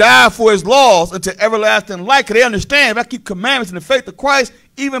 who have died for his laws unto everlasting life. Because they understand, if I keep commandments in the faith of Christ,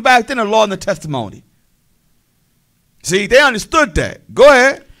 even back then, the law and the testimony. See, they understood that. Go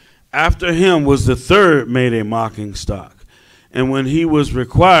ahead. After him was the third made a mocking stock. And when he was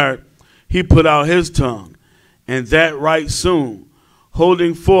required, he put out his tongue, and that right soon,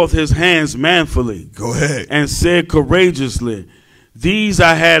 holding forth his hands manfully. Go ahead. And said courageously, these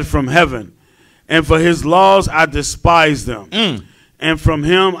I had from heaven, and for his laws I despised them. And from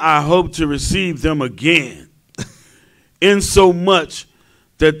him I hope to receive them again. Insomuch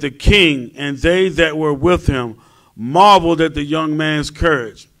that the king and they that were with him marveled at the young man's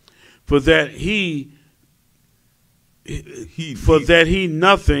courage, for that he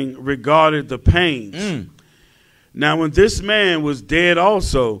nothing regarded the pains. Now when this man was dead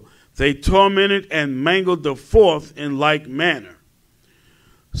also, they tormented and mangled the fourth in like manner.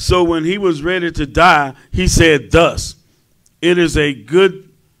 So when he was ready to die, he said thus, it is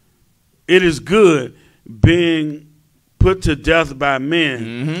good being put to death by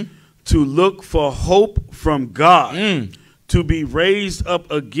men, to look for hope from God, to be raised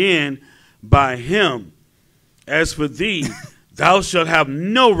up again by him. As for thee, thou shalt have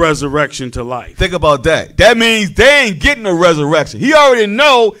no resurrection to life. Think about that. That means they ain't getting a resurrection. He already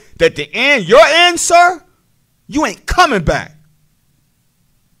know that the end, your end, sir, you ain't coming back.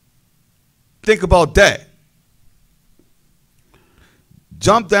 Think about that.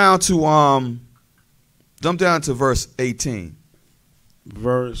 Jump down to verse 18.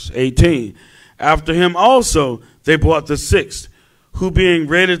 Verse 18. After him also they brought the sixth, who being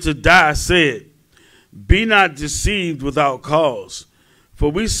ready to die said, be not deceived without cause,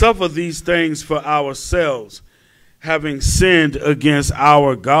 for we suffer these things for ourselves, having sinned against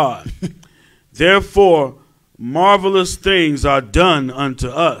our God. Therefore marvelous things are done unto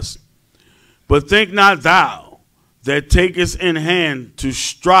us. But think not thou that takest in hand to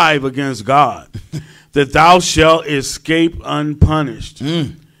strive against God, that thou shalt escape unpunished.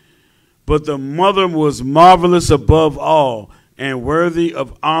 But the mother was marvelous above all, and worthy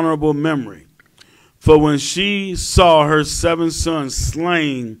of honorable memory. For when she saw her 7 sons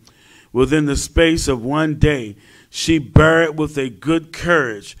slain within the space of one day, she bare it with a good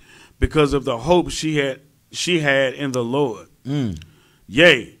courage, because of the hope she had in the Lord.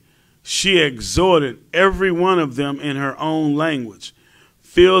 Yea, she exhorted every one of them in her own language,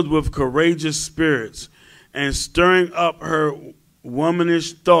 filled with courageous spirits, and stirring up her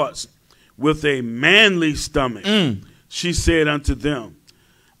womanish thoughts with a manly stomach. She said unto them,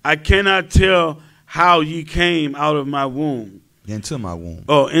 I cannot tell how ye came out of my womb. Into my womb.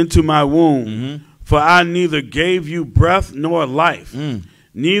 Oh, into my womb. For I neither gave you breath nor life.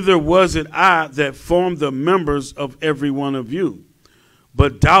 Neither was it I that formed the members of every one of you.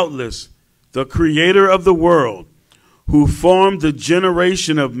 But doubtless the creator of the world, who formed the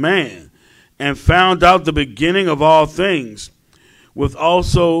generation of man, and found out the beginning of all things, with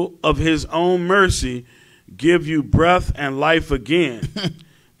also of his own mercy give you breath and life again,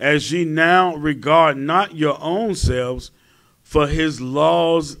 as ye now regard not your own selves for his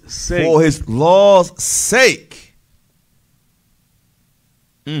law's sake. For his law's sake.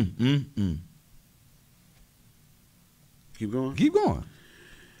 Keep going. Keep going.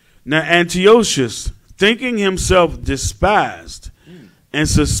 Now Antiochus, thinking himself despised, and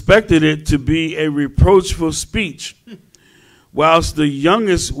suspected it to be a reproachful speech, whilst the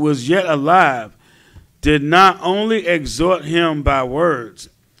youngest was yet alive, did not only exhort him by words,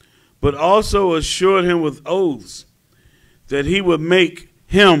 but also assured him with oaths that he would make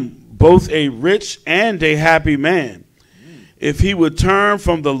him both a rich and a happy man, if he would turn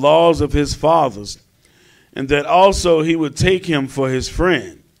from the laws of his fathers, and that also he would take him for his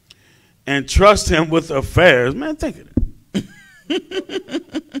friend, and trust him with affairs. Man, think of it.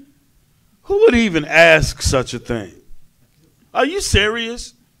 Who would even ask such a thing? Are you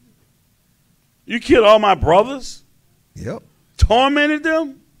serious? You killed all my brothers? Yep. Tormented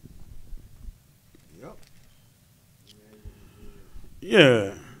them? Yep.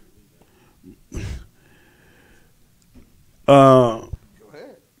 Yeah. Go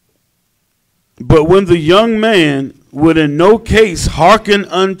ahead. But when the young man would in no case hearken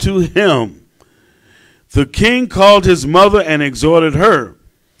unto him, the king called his mother and exhorted her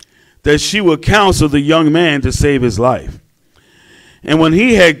that she would counsel the young man to save his life. And when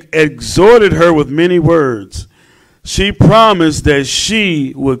he had exhorted her with many words, she promised that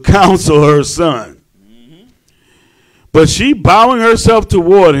she would counsel her son. But she, bowing herself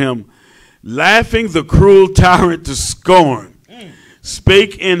toward him, laughing the cruel tyrant to scorn,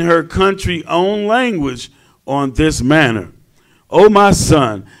 spake in her country own language on this manner: O my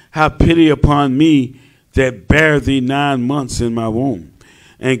son, have pity upon me that bare thee 9 months in my womb,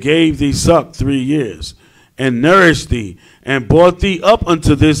 and gave thee suck 3 years, and nourished thee, and brought thee up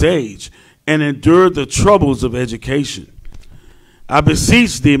unto this age, and endured the troubles of education. I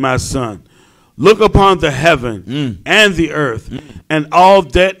beseech thee, my son, look upon the heaven and the earth, and all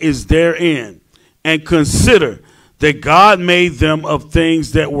that is therein, and consider that God made them of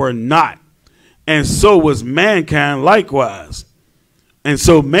things that were not, and so was mankind likewise, and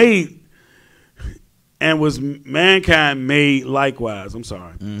so made and was mankind made likewise. I'm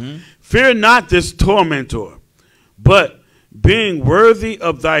sorry. Fear not this tormentor, but being worthy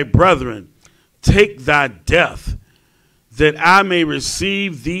of thy brethren, take thy death, that I may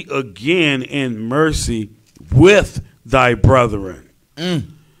receive thee again in mercy with thy brethren.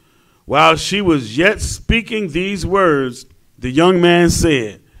 While she was yet speaking these words, the young man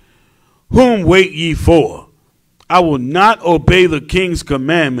said, Whom wait ye for? I will not obey the king's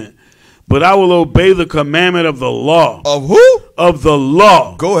commandment, but I will obey the commandment of the law. Of who? Of the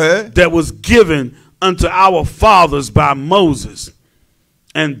law. Go ahead. That was given unto our fathers by Moses.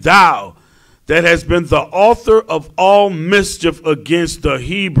 And thou, that hast been the author of all mischief against the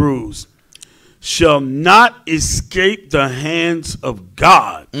Hebrews, shall not escape the hands of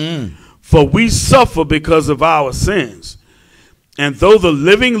God. For we suffer because of our sins. And though the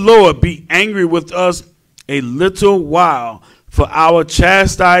living Lord be angry with us a little while for our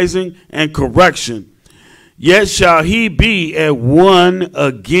chastising and correction, yet shall he be at one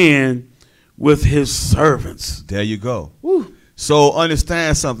again with his servants. There you go. Woo. So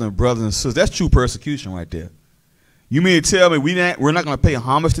understand something, brothers and sisters. That's true persecution right there. You mean to tell me we're not going to pay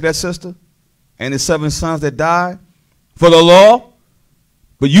homage to that sister and his 7 sons that died for the law?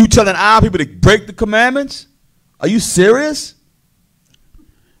 But you telling our people to break the commandments? Are you serious?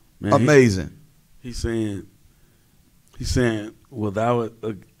 Man, amazing. He's saying, will thou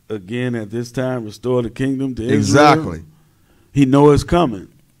again at this time restore the kingdom to Israel? Exactly. He know it's coming.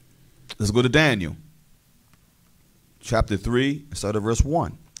 Let's go to Daniel. Chapter 3, start at verse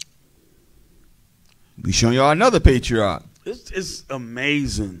 1. We showing y'all another patriarch. It's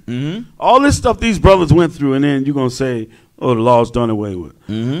amazing. All this stuff these brothers went through, and then you're going to say, oh, the law's done away with.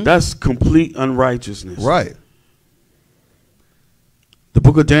 That's complete unrighteousness. Right. The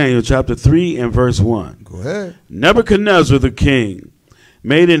book of Daniel, chapter 3 and verse 1. Go ahead. Nebuchadnezzar the king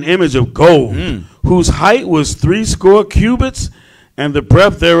made an image of gold, whose height was 60 cubits, and the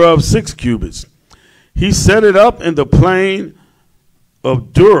breadth thereof 6 cubits. He set it up in the plain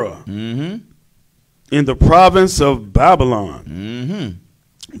of Dura, in the province of Babylon.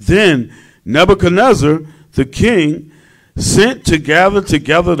 Then Nebuchadnezzar the king sent to gather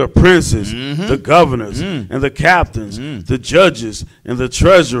together the princes, the governors, and the captains, the judges, and the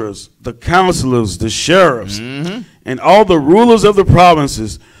treasurers, the counselors, the sheriffs, and all the rulers of the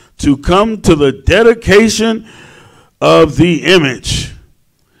provinces to come to the dedication of the image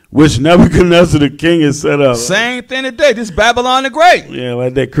which Nebuchadnezzar the king has set up. Same thing today. This Babylon the Great. Yeah,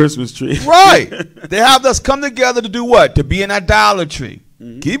 like that Christmas tree. Right. They have us come together to do what? To be in idolatry.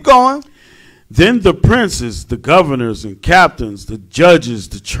 Keep going. Then the princes, the governors and captains, the judges,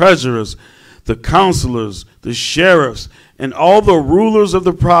 the treasurers, the counselors, the sheriffs, and all the rulers of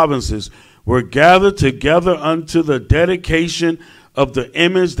the provinces were gathered together unto the dedication of the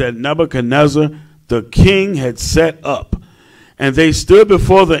image that Nebuchadnezzar the king had set up. And they stood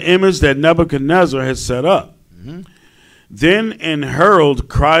before the image that Nebuchadnezzar had set up. Then an herald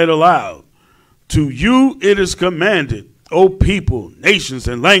cried aloud, "To you it is commanded, O people, nations,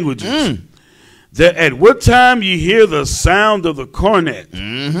 and languages, that at what time ye hear the sound of the cornet,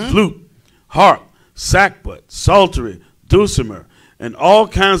 flute, harp, sackbut, psaltery, dulcimer, and all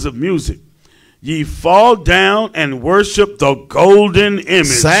kinds of music, ye fall down and worship the golden image."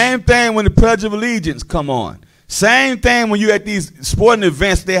 Same thing when the Pledge of Allegiance come on. Same thing when you at these sporting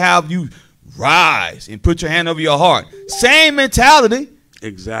events, they have you rise and put your hand over your heart. Same mentality.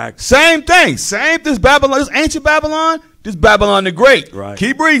 Exactly. Same thing. Same, this Babylon, this ancient Babylon, this Babylon the Great. Right.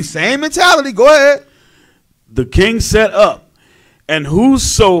 Keep reading. Same mentality. Go ahead. The king set up, and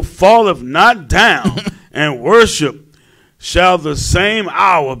whoso falleth not down and worship shall the same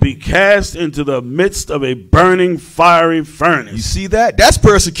hour be cast into the midst of a burning fiery furnace. You see that? That's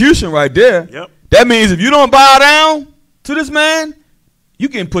persecution right there. Yep. That means if you don't bow down to this man, you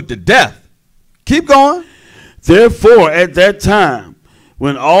can put to death. Keep going. Therefore, at that time,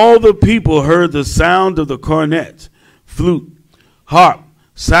 when all the people heard the sound of the cornet, flute, harp,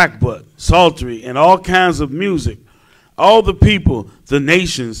 sackbut, psaltery, and all kinds of music, all the people, the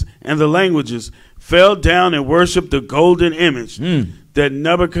nations, and the languages fell down and worshipped the golden image that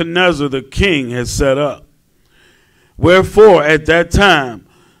Nebuchadnezzar the king had set up. Wherefore, at that time,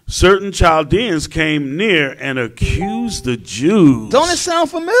 certain Chaldeans came near and accused the Jews. Don't it sound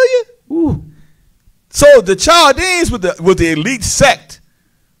familiar? Ooh. So the Chaldeans with the elite sect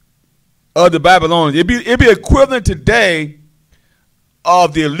of the Babylonians, it'd be equivalent today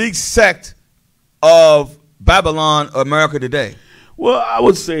of the elite sect of Babylon, America today. Well, I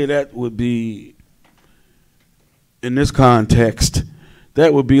would say that would be, in this context,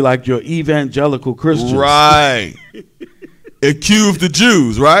 that would be like your evangelical Christians. Right. Accuse the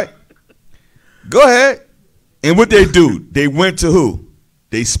Jews, right? Go ahead. And what they do? They went to who?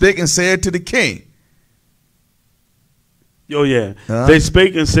 They spake and said to the king. Oh, yeah. They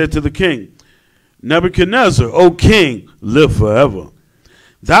spake and said to the king, Nebuchadnezzar, O king, live forever.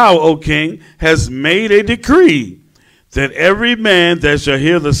 Thou, O king, hast made a decree that every man that shall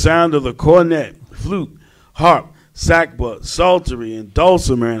hear the sound of the cornet, flute, harp, sackbut, psaltery, and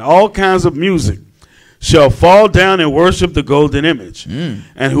dulcimer, and all kinds of music, shall fall down and worship the golden image.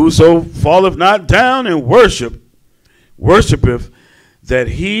 And whoso falleth not down and worshipeth, that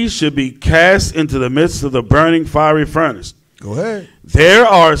he should be cast into the midst of the burning fiery furnace. Go ahead. There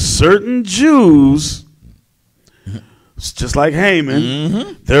are certain Jews, just like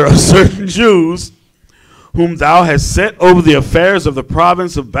Haman, there are certain Jews whom thou hast set over the affairs of the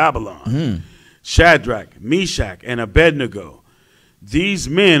province of Babylon, Shadrach, Meshach, and Abednego. These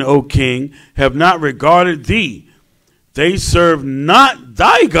men, O king, have not regarded thee. They serve not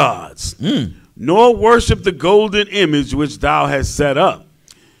thy gods, nor worship the golden image which thou hast set up.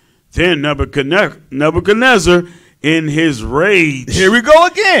 Then Nebuchadnezzar, in his rage, here we go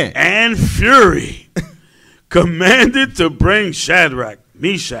again, and fury, commanded to bring Shadrach,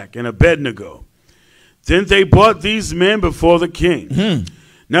 Meshach, and Abednego. Then they brought these men before the king.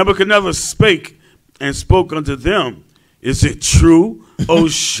 Nebuchadnezzar spake and spoke unto them, Is it true, O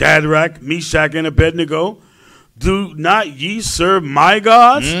Shadrach, Meshach, and Abednego? Do not ye serve my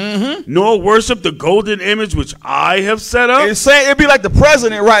gods, nor worship the golden image which I have set up? It'd be like the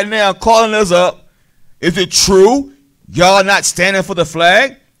president right now calling us up. Is it true y'all not standing for the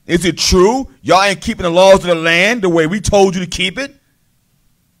flag? Is it true y'all ain't keeping the laws of the land the way we told you to keep it?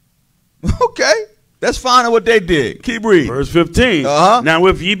 Okay, let's find out what they did. Keep reading. Verse 15. Now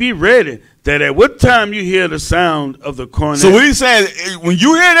if ye be ready, that at what time you hear the sound of the cornet. So what he's saying, when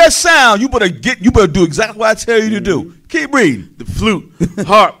you hear that sound, you better do exactly what I tell you to do. Keep reading. The flute,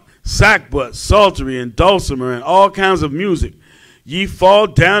 harp, sackbut, psaltery, and dulcimer, and all kinds of music. Ye fall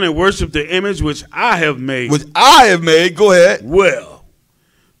down and worship the image which I have made. Which I have made. Go ahead. Well,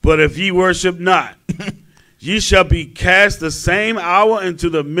 but if ye worship not, ye shall be cast the same hour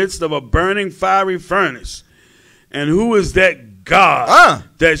into the midst of a burning fiery furnace. And who is that God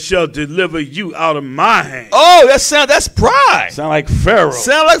that shall deliver you out of my hand? Oh, that's pride. Sound like Pharaoh.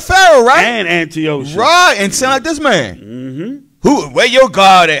 Sound like Pharaoh, right? And Antiochus. Right, and sound like this man. Where your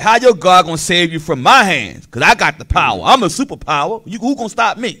God at? How your God gonna save you from my hands? Because I got the power. I'm a superpower. Who gonna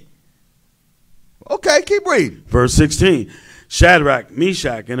stop me? Okay, keep reading. Verse 16. Shadrach,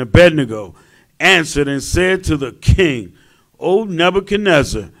 Meshach, and Abednego answered and said to the king, O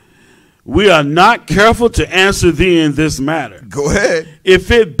Nebuchadnezzar, we are not careful to answer thee in this matter. Go ahead. If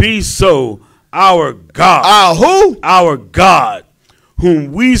it be so, our God. Our who? Our God,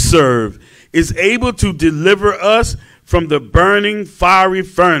 whom we serve, is able to deliver us from the burning fiery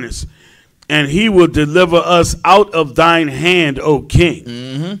furnace, and he will deliver us out of thine hand, O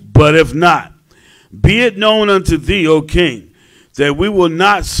king. But if not, be it known unto thee, O king, that we will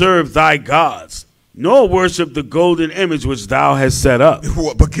not serve thy gods, nor worship the golden image which thou hast set up.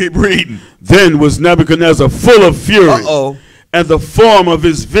 But keep reading. Then was Nebuchadnezzar full of fury, Uh-oh. and the form of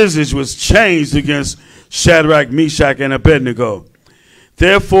his visage was changed against Shadrach, Meshach, and Abednego.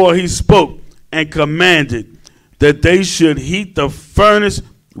 Therefore he spoke and commanded that they should heat the furnace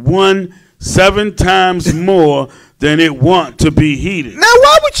 7 times more than it want to be heated. Now,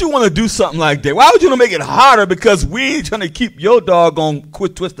 why would you want to do something like that? Why would you want to make it harder? Because we ain't trying to keep your doggone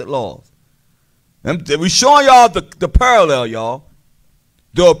twisted laws. We showing y'all the parallel, y'all.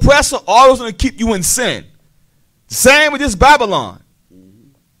 The oppressor always going to keep you in sin. Same with this Babylon,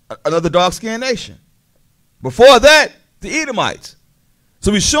 another dark-skinned nation. Before that, the Edomites.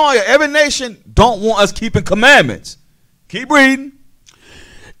 So we showing you every nation don't want us keeping commandments. Keep reading.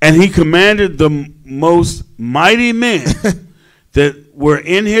 And he commanded the most mighty men that were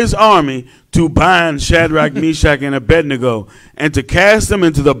in his army to bind Shadrach, Meshach, and Abednego, and to cast them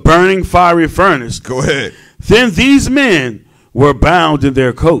into the burning fiery furnace. Go ahead. Then these men were bound in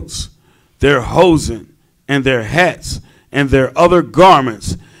their coats, their hosen, and their hats, and their other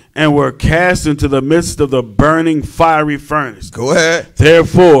garments, and were cast into the midst of the burning fiery furnace. Go ahead.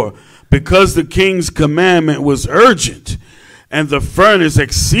 Therefore, because the king's commandment was urgent, and the furnace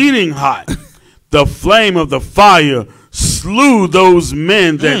exceeding hot, the flame of the fire slew those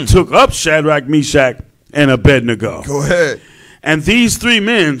men that took up Shadrach, Meshach, and Abednego. Go ahead. And these 3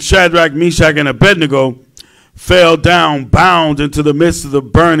 men, Shadrach, Meshach, and Abednego, fell down bound into the midst of the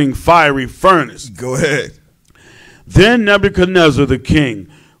burning fiery furnace. Go ahead. Then Nebuchadnezzar the king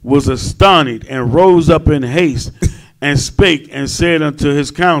was astonished and rose up in haste and spake and said unto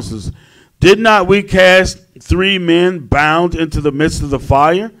his counselors, did not we cast 3 men bound into the midst of the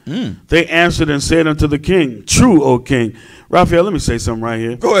fire? They answered and said unto the king, true, O king. Raphael, let me say something right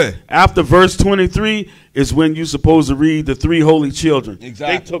here. Go ahead. After verse 23 is when you're supposed to read the 3 holy children.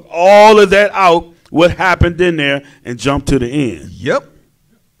 Exactly. They took all of that out, what happened in there, and jumped to the end. Yep.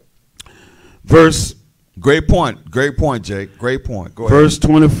 Verse Great point, Jake. Great point. Go ahead. Verse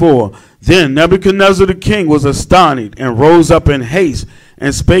 24. Then Nebuchadnezzar the king was astonished and rose up in haste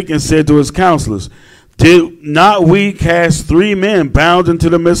and spake and said to his counselors, did not we cast 3 men bound into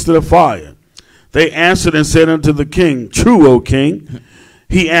the midst of the fire? They answered and said unto the king, true, O king.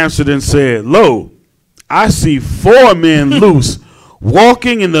 He answered and said, lo, I see 4 men loose,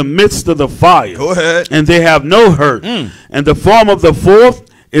 walking in the midst of the fire. Go ahead. And they have no hurt. And the form of the 4th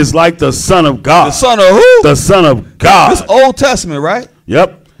is like the Son of God. The Son of who? The Son of God. This Old Testament, right?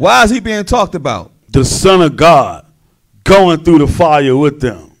 Yep. Why is he being talked about? The Son of God going through the fire with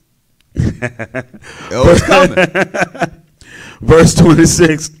them. It's coming. Verse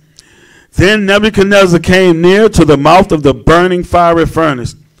 26. Then Nebuchadnezzar came near to the mouth of the burning fiery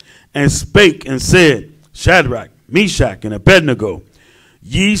furnace and spake and said, Shadrach, Meshach, and Abednego,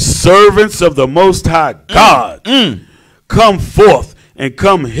 ye servants of the Most High God, come forth and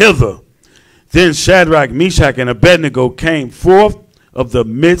come hither. Then Shadrach, Meshach, and Abednego came forth of the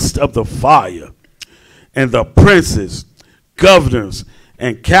midst of the fire. And the princes, governors,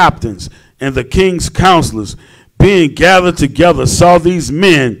 and captains, and the king's counselors, being gathered together, saw these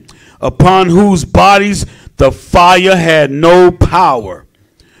men, upon whose bodies the fire had no power,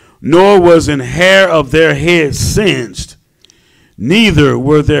 nor was an hair of their heads singed, neither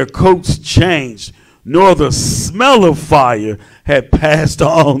were their coats changed, nor the smell of fire had passed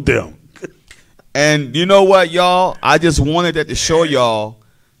on them. And you know what, y'all? I just wanted that to show y'all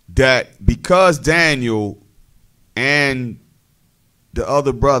that because Daniel and the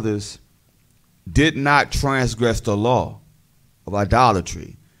other brothers did not transgress the law of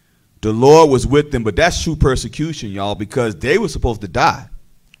idolatry, the Lord was with them. But that's true persecution, y'all, because they were supposed to die.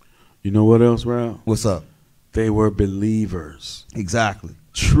 You know what else, Ralph? What's up? They were believers. Exactly.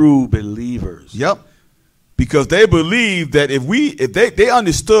 True believers. Yep. Because they believed that if they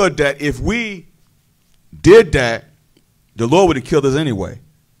understood that if we did that, the Lord would have killed us anyway.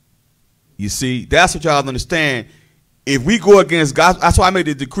 You see, that's what y'all understand. if we go against God, that's why I made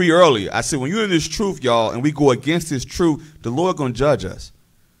the decree earlier. I said, when you're in this truth, y'all, and we go against this truth, the Lord gonna judge us.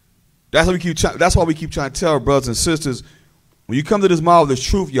 That's why we keep trying to tell our brothers and sisters, when you come to this marvelous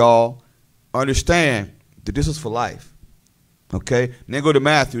truth, y'all, understand that this is for life. Okay? Then go to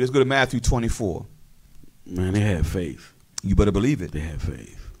Matthew. Let's go to Matthew 24. Man, they had faith. You better believe it. They had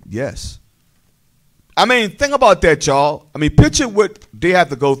faith. Yes. I mean, think about that, y'all. I mean, picture what they have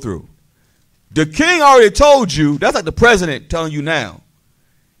to go through. The king already told you. That's like the president telling you now.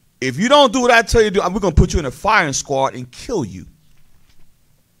 If you don't do what I tell you to do, we're going to put you in a firing squad and kill you.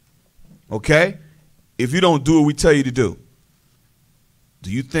 Okay? If you don't do what we tell you to do.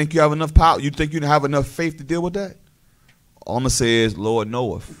 Do you think you have enough power? You think you have enough faith to deal with that? All I'm going to say is, Lord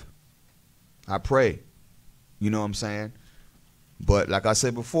knoweth. I pray. You know what I'm saying? But like I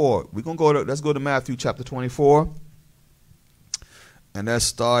said before, let's go to Matthew chapter 24. And let's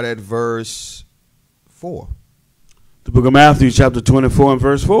start at verse 4. The book of Matthew chapter 24 and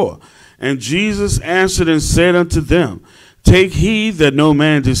verse 4. And Jesus answered and said unto them, take heed that no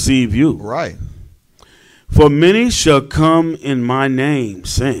man deceive you. Right. For many shall come in my name,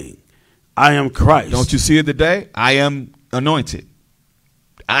 saying, I am Christ. Don't you see it today? I am anointed.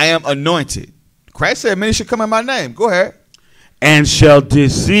 I am anointed. Christ said many should come in my name. Go ahead. And shall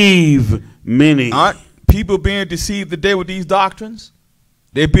deceive many. Aren't people being deceived today with these doctrines?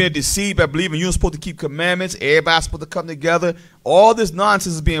 They're being deceived by believing you're supposed to keep commandments. Everybody's supposed to come together. All this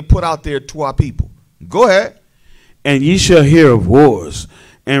nonsense is being put out there to our people. Go ahead. And ye shall hear of wars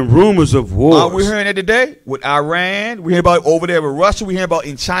and rumors of wars. We're hearing that today with Iran. We hear about over there with Russia. We hear about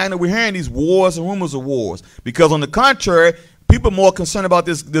in China. We're hearing these wars and rumors of wars. Because on the contrary, people are more concerned about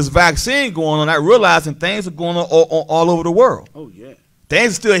this vaccine going on, not realizing things are going on all over the world. Oh, yeah.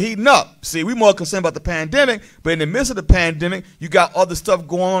 Things are still heating up. See, we're more concerned about the pandemic, but in the midst of the pandemic, you got other stuff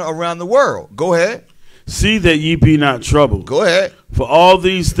going on around the world. Go ahead. See that ye be not troubled. Go ahead. For all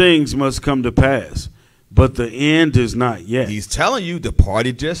these things must come to pass, but the end is not yet. He's telling you the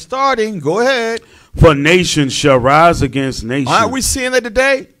party just starting. Go ahead. For nation shall rise against nation. Aren't we seeing that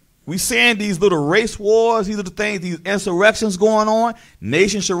today? We seeing these little race wars, these little things, these insurrections going on.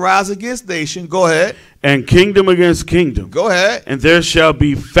 Nation shall rise against nation. Go ahead. And kingdom against kingdom. Go ahead. And there shall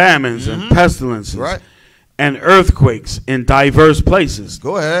be famines and pestilences. Right. And earthquakes in diverse places.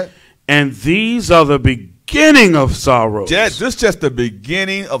 Go ahead. And these are the beginning of sorrows. This is just the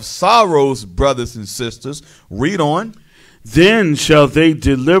beginning of sorrows, brothers and sisters. Read on. Then shall they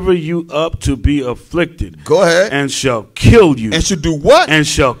deliver you up to be afflicted. Go ahead. And shall kill you. And shall do what? And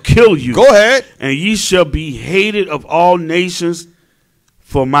shall kill you. Go ahead. And ye shall be hated of all nations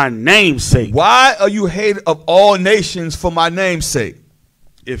for my name's sake. Why are you hated of all nations for my name's sake?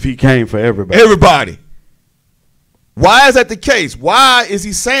 If he came for everybody. Everybody. Why is that the case? Why is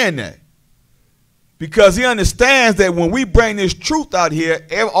he saying that? Because he understands that when we bring this truth out here,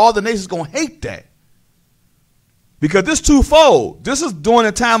 all the nations going to hate that. Because this is twofold. This is during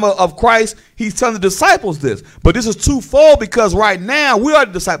the time of Christ. He's telling the disciples this. But this is twofold because right now we are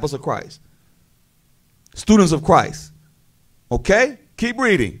the disciples of Christ. Students of Christ. Okay? Keep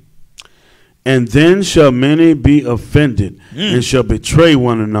reading. And then shall many be offended and shall betray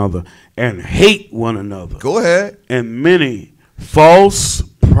one another and hate one another. Go ahead. And many false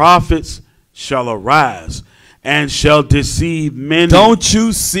prophets shall arise and shall deceive many. Don't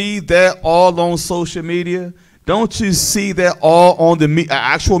you see that all on social media? Don't you see that all on the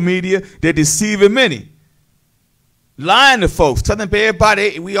actual media? They're deceiving many. Lying to folks. Telling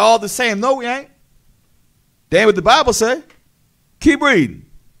everybody we all the same. No, we ain't. That ain't what the Bible say. Keep reading.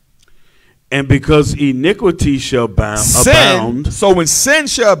 And because iniquity shall abound. So when sin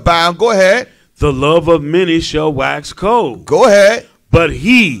shall abound, go ahead. The love of many shall wax cold. Go ahead. But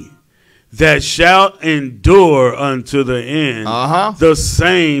he that shall endure unto the end, the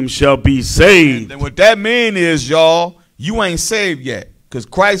same shall be saved. And what that mean is, y'all, you ain't saved yet. Because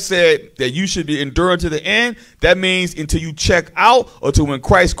Christ said that you should be enduring to the end. That means until you check out or to when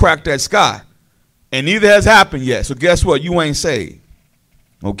Christ cracked that sky. And neither has happened yet. So guess what? You ain't saved.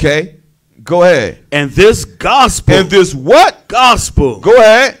 Okay? Go ahead. And this gospel. And this what? Gospel. Go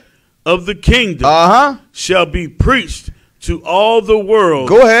ahead. Of the kingdom. Shall be preached to all the world.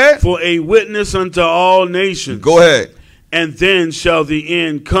 Go ahead. For a witness unto all nations. Go ahead. And then shall the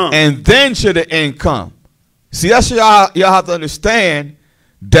end come. And then shall the end come. See, that's y'all have to understand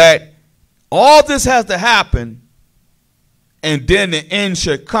that all this has to happen and then the end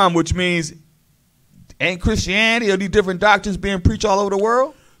should come, which means ain't Christianity or these different doctrines being preached all over the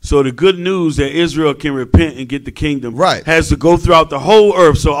world? So the good news that Israel can repent and get the kingdom has to go throughout the whole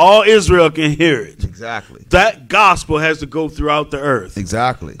earth so all Israel can hear it. Exactly. That gospel has to go throughout the earth.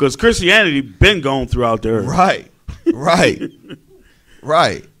 Exactly. Because Christianity been going throughout the earth. Right. Right.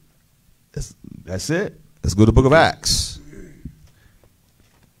 Right. That's it. Let's go to the book of Acts.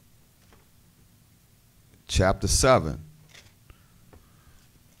 Chapter 7.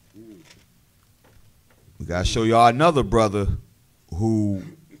 We got to show y'all another brother who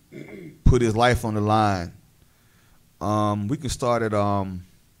put his life on the line. We can start at huh?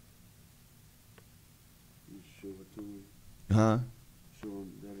 Show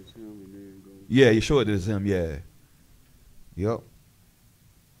him that it's him and then go. Yeah, you show it is him, yeah. Yep.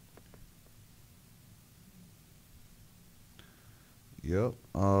 Yep.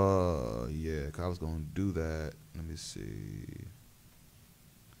 Yeah, 'cause I was gonna do that. Let me see.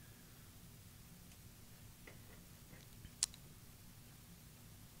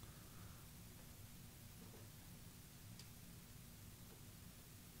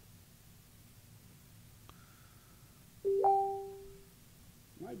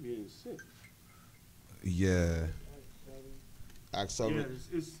 Might be in 6. Yeah. Acts 7. Yeah,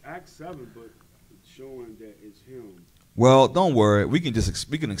 it's Acts 7, but it's showing that it's him. Well, don't worry. We can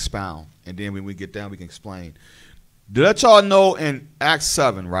expound, and then when we get down, we can explain. To let y'all know, in Acts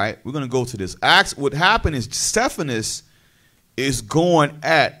 7, right? We're gonna go to this. Acts. What happened is Stephanus is going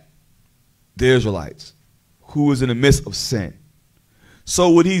at the Israelites, who is in the midst of sin. So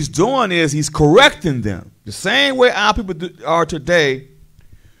what he's doing is he's correcting them the same way our people are today.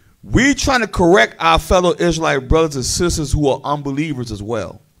 We trying to correct our fellow Israelite brothers and sisters who are unbelievers as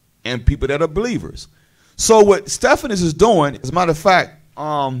well, and people that are believers. So what Stephanus is doing, as a matter of fact,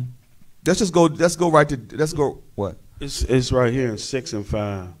 let's go what? It's right here in 6 and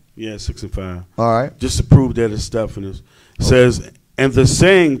 5. Yeah, 6 and 5. All right. Just to prove that it's Stephanus. It says, and the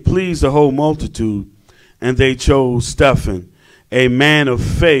saying pleased the whole multitude, and they chose Stephan, a man of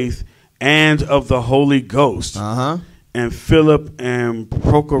faith and of the Holy Ghost. And Philip and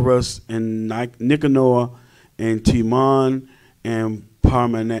Prochorus and Nicanor and Timon and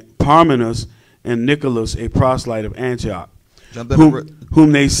Parmenas and Nicholas, a proselyte of Antioch,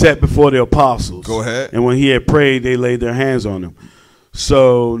 whom they set before the apostles. Go ahead. And when he had prayed, they laid their hands on him.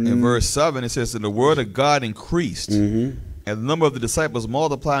 So in verse 7, it says, and the word of God increased, and the number of the disciples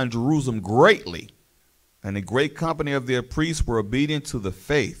multiplied in Jerusalem greatly, and a great company of their priests were obedient to the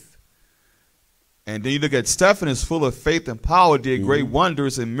faith. And then you look at Stephanus, full of faith and power, did great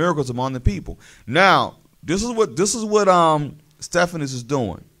wonders and miracles among the people. Now, this is what Stephanus is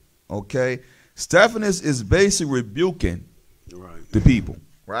doing. Okay, Stephanus is basically rebuking the people,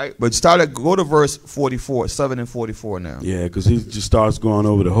 right? But go to verse 44, 7 and 44 now. Yeah, because he just starts going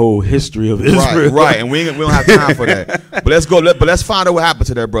over the whole history of Israel. Right, and we don't have time for that. But let's go. Let's find out what happened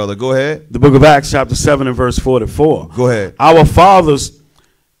to that brother. Go ahead. The book of Acts, chapter 7 and verse 44. Go ahead. Our fathers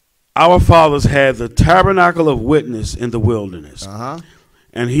had the tabernacle of witness in the wilderness,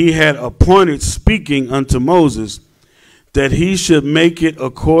 and he had appointed speaking unto Moses, that he should make it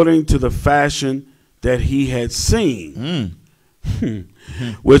according to the fashion that he had seen,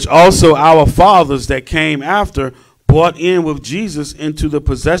 which also our fathers that came after brought in with Jesus into the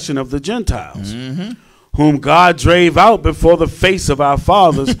possession of the Gentiles, whom God drave out before the face of our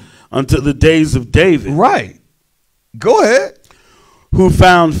fathers until the days of David. Right. Go ahead. Who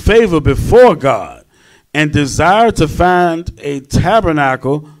found favor before God and desired to find a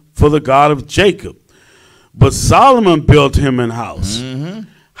tabernacle for the God of Jacob. But Solomon built him an house.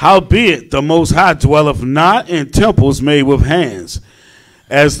 Howbeit the Most High dwelleth not in temples made with hands,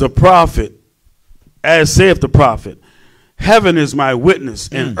 as saith the prophet, heaven is my witness,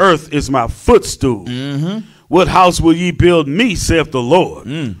 and earth is my footstool. What house will ye build me, saith the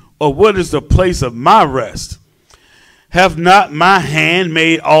Lord? Or what is the place of my rest? Have not my hand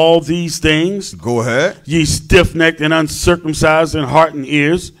made all these things? Go ahead. Ye stiff-necked and uncircumcised in heart and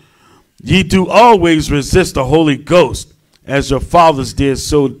ears. Ye do always resist the Holy Ghost, as your fathers did,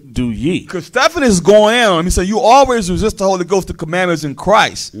 so do ye. Because Stephanus is going in on him. He said, you always resist the Holy Ghost, the commandments in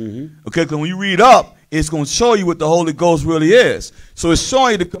Christ. Okay, because when you read up, it's going to show you what the Holy Ghost really is. So it's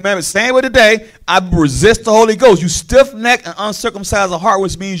showing you the commandments. Same way today, I resist the Holy Ghost. You stiff-necked and uncircumcised in heart,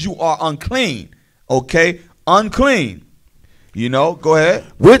 which means you are unclean. Okay? Unclean. You know, go ahead.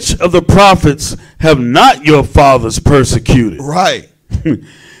 Which of the prophets have not your fathers persecuted? Right.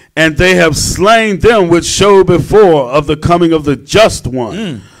 And they have slain them which showed before of the coming of the just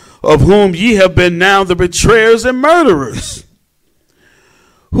one, of whom ye have been now the betrayers and murderers,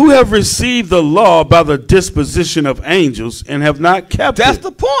 who have received the law by the disposition of angels and have not kept it. That's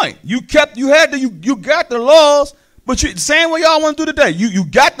the point. You got the laws, but same way y'all want to do today. You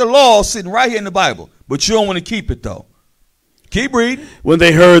got the laws sitting right here in the Bible, but you don't want to keep it though. Keep reading. When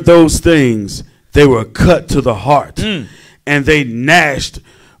they heard those things, they were cut to the heart, and they gnashed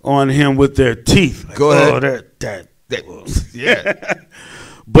on him with their teeth. Go ahead. Yeah.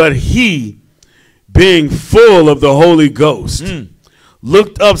 But he, being full of the Holy Ghost,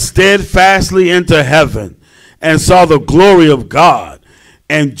 looked up steadfastly into heaven and saw the glory of God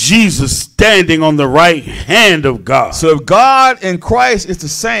and Jesus standing on the right hand of God. So if God in Christ is the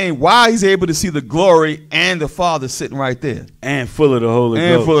same, why he's able to see the glory and the Father sitting right there? And full of the Holy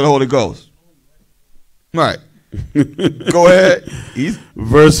Ghost. And full of the Holy Ghost. Right. Go ahead.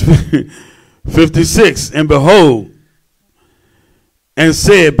 Verse 56, and behold, and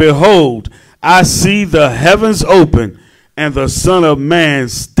said, behold, I see the heavens open and the Son of Man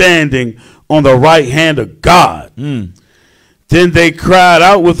standing on the right hand of God. Then they cried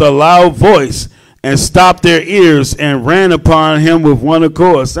out with a loud voice and stopped their ears and ran upon him with one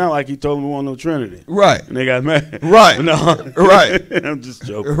accord. Sound like he told them we want no Trinity. Right. And they got mad. Right. No. Right. I'm just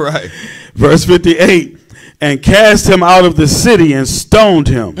joking. Right. Verse 58, and cast him out of the city and stoned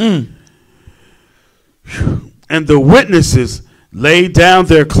him. And the witnesses laid down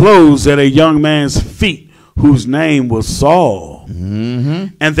their clothes at a young man's feet, whose name was Saul.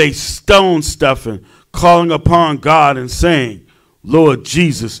 And they stoned Stephen, calling upon God and saying, Lord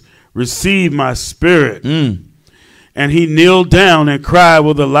Jesus, receive my spirit. And he kneeled down and cried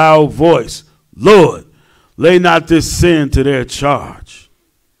with a loud voice, Lord, lay not this sin to their charge.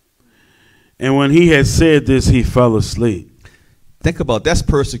 And when he had said this, he fell asleep. Think about that's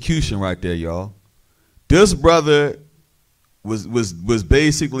persecution right there, y'all. This brother was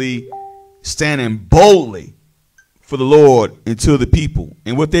basically standing boldly for the Lord and to the people.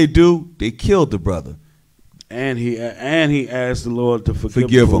 And what they do, they killed the brother. And he asked the Lord to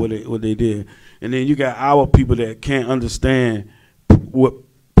forgive them for what they did. And then you got our people that can't understand what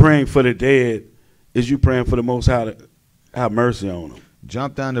praying for the dead is. You praying for the Most High to have mercy on them.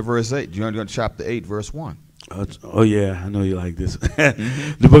 Jump down to verse 8. You're going to chapter 8, verse 1. Oh, yeah, I know you like this.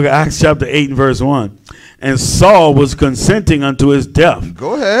 The book of Acts chapter 8 and verse 1. And Saul was consenting unto his death.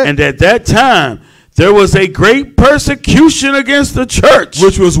 Go ahead. And at that time, there was a great persecution against the church.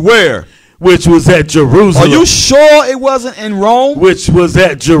 Which was where? Which was at Jerusalem. Are you sure it wasn't in Rome? Which was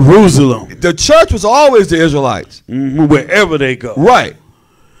at Jerusalem. The church was always the Israelites. Wherever they go. Right.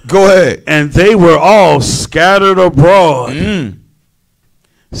 Go ahead. And they were all scattered abroad.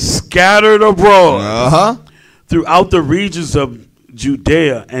 Scattered abroad. Throughout the regions of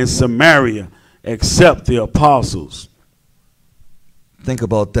Judea and Samaria, except the apostles. Think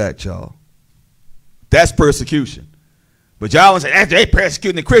about that, y'all. That's persecution. But y'all want to say they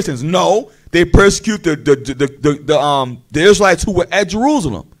persecuting the Christians. No, they persecute the Israelites who were at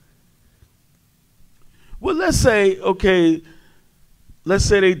Jerusalem. Well, let's say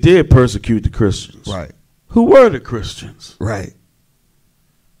they did persecute the Christians. Right. Who were the Christians? Right.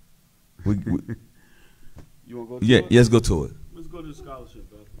 You want to go to it? Let's go to it. Let's go to the scholarship,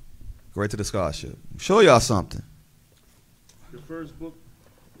 brother. Go right to the scholarship. Show y'all something. The first book,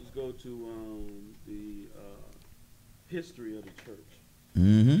 let's go to the history of the church.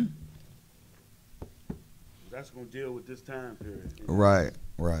 That's going to deal with this time period. Right.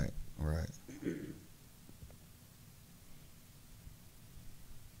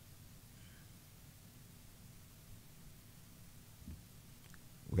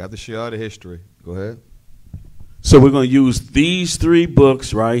 We got to share the history. Go ahead. So we're going to use these three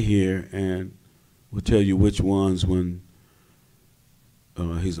books right here, and we'll tell you which ones when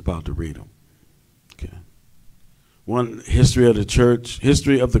he's about to read them. Okay. One, history of the church,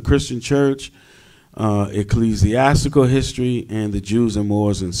 history of the Christian church, ecclesiastical history, and the Jews and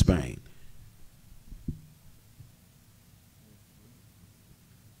Moors in Spain.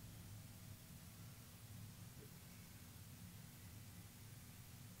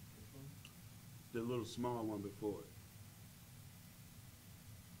 The little small one before it.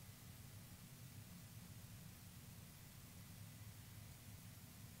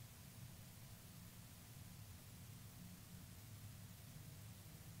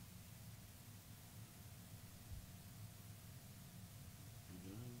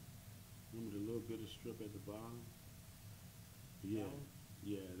 Remember the little bit of strip at the bottom? Yeah,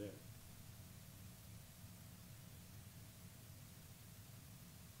 that.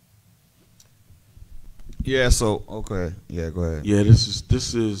 Yeah, so okay. Yeah, go ahead. Yeah, this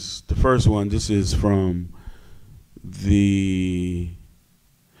is the first one. This is from this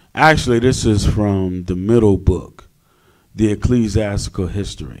is from the middle book, the ecclesiastical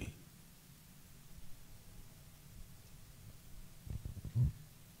history.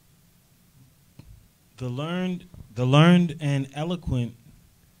 The learned and eloquent,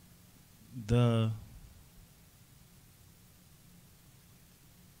 Yeah,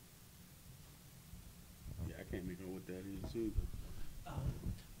 I can't make out what that is either.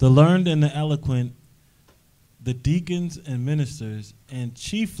 The learned and the eloquent the deacons and ministers, and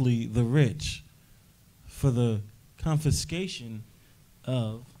chiefly the rich, for the confiscation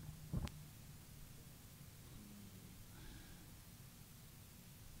of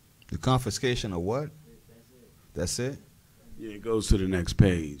The confiscation of what? That's it? Yeah, it goes to the next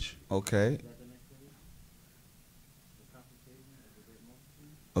page. Okay.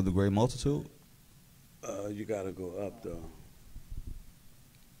 Of the great multitude? You got to go up, though.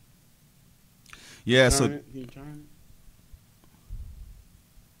 Yeah, Turn so it. Can you turn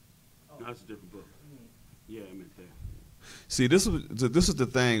it? No, that's a different book. Yeah, I meant that. see this is the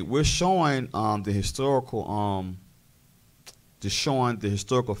thing. We're showing the historical just showing the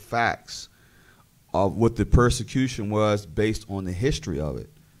historical facts of what the persecution was based on the history of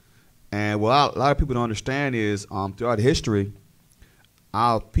it. And what a lot of people don't understand is throughout history,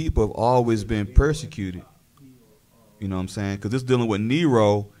 our people have always been persecuted. You know what I'm saying? Because this is dealing with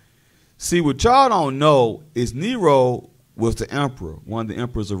Nero. See, what y'all don't know is Nero was the emperor, one of the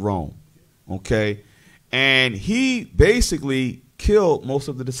emperors of Rome. Okay? And he basically killed most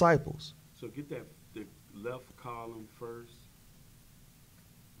of the disciples. So get the left column first.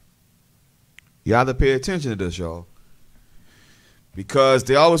 You have to pay attention to this, y'all. Because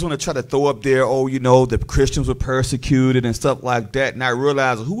they always want to try to throw up there, oh, you know, the Christians were persecuted and stuff like that, not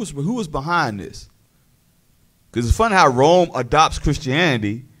realizing who was behind this. Because it's funny how Rome adopts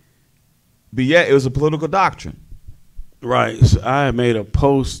Christianity, but yet it was a political doctrine. Right. So I made a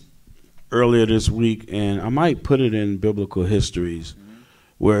post earlier this week, and I might put it in Biblical Histories,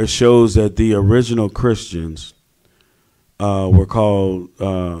 where it shows that the original Christians were called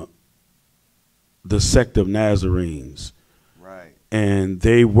the sect of Nazarenes. Right. And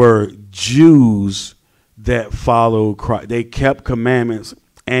they were Jews that followed Christ. They kept commandments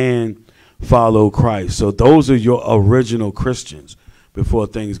and followed Christ. So those are your original Christians before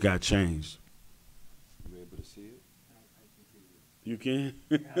things got changed. You able to see it? You can?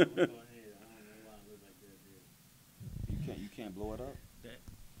 You can't blow it up?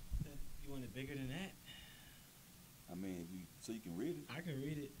 You want it bigger than that? I mean, so you can read it? I can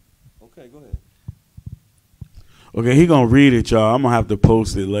read it. Okay, go ahead. Okay, he gonna read it, y'all. I'm gonna have to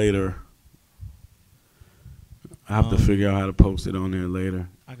post it later. I have to figure out how to post it on there later.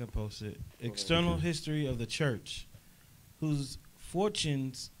 I can post it. External history of the church, whose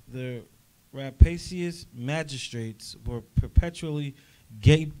fortunes the rapacious magistrates were perpetually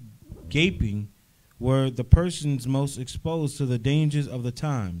gaping, were the persons most exposed to the dangers of the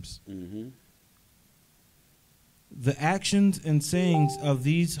times. Mm-hmm. The actions and sayings of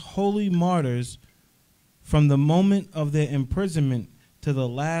these holy martyrs from the moment of their imprisonment to the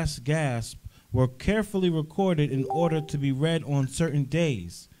last gasp were carefully recorded in order to be read on certain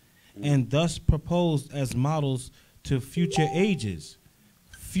days, and thus proposed as models to future ages.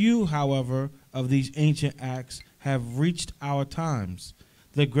 Few, however, of these ancient acts have reached our times,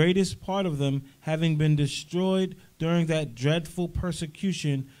 the greatest part of them having been destroyed during that dreadful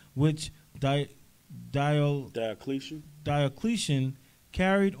persecution which Diocletian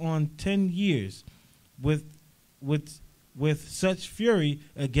carried on 10 years with such fury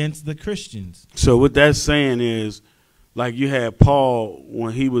against the Christians. So what that's saying is, like you had Paul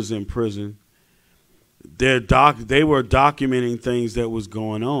when he was in prison, they were documenting things that was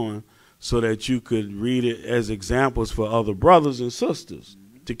going on so that you could read it as examples for other brothers and sisters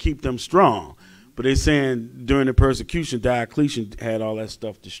to keep them strong. But they're saying during the persecution, Diocletian had all that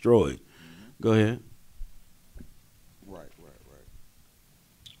stuff destroyed. Go ahead. Right.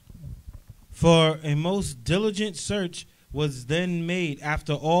 For a most diligent search was then made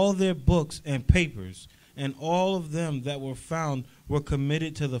after all their books and papers, and all of them that were found were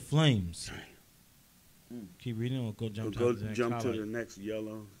committed to the flames. Keep reading or jump to the next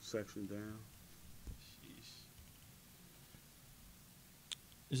yellow section down.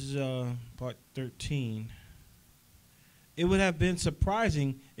 This is part 13. It would have been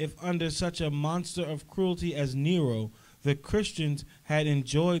surprising if under such a monster of cruelty as Nero, the Christians had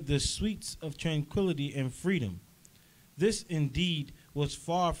enjoyed the sweets of tranquility and freedom. This indeed was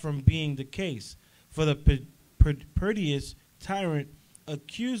far from being the case, for the perfidious tyrant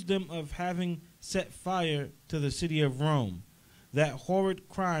accused them of having set fire to the city of Rome, that horrid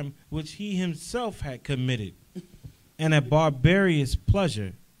crime which he himself had committed, and with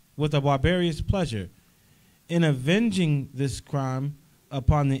a barbarous pleasure. In avenging this crime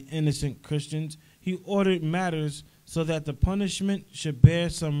upon the innocent Christians, he ordered matters so that the punishment should bear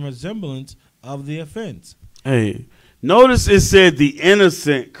some resemblance of the offense. Hey, notice it said the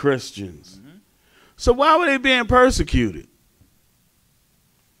innocent Christians. So why were they being persecuted?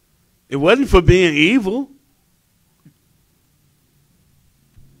 It wasn't for being evil.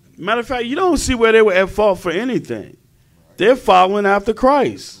 Matter of fact, you don't see where they were at fault for anything. Right. They're following after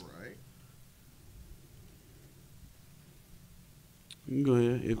Christ. Right. You can go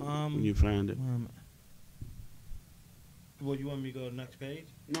ahead when you find it. Well, you want me to go to the next page?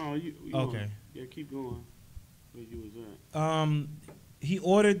 No, you okay. Yeah, keep going. Where you was at?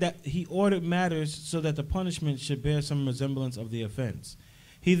 He ordered matters so that the punishment should bear some resemblance of the offense.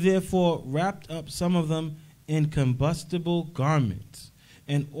 He therefore wrapped up some of them in combustible garments,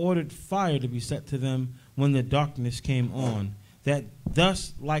 and ordered fire to be set to them when the darkness came on, that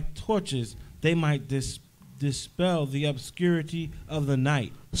thus, like torches, they might dispel the obscurity of the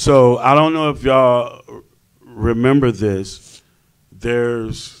night. So I don't know if y'all remember this.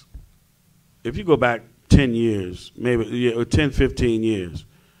 There's, if you go back 10 years, maybe or 10, 15 years,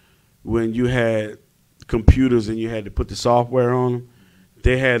 when you had computers and you had to put the software on them,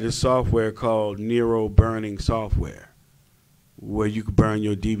 they had this software called Nero burning software, where you could burn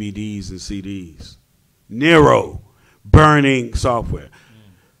your DVDs and CDs. Nero burning software.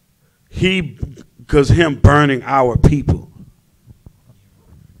 Because him burning our people.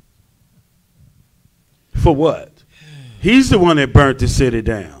 For what? He's the one that burnt the city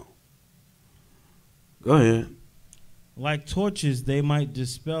down. Go ahead. Like torches, they might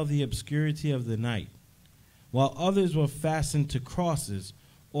dispel the obscurity of the night, while others were fastened to crosses,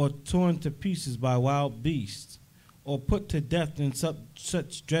 or torn to pieces by wild beasts, or put to death in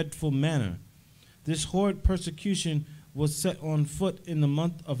such dreadful manner. This horrid persecution was set on foot in the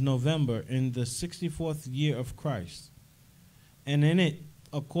month of November in the 64th year of Christ. And in it,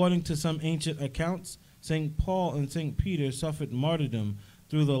 according to some ancient accounts, St. Paul and St. Peter suffered martyrdom.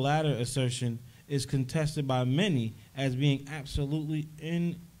 Through the latter assertion is contested by many as being absolutely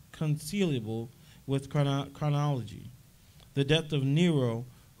inconciliable with chronology. The death of Nero,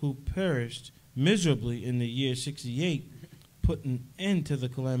 who perished miserably in the year 68, put an end to the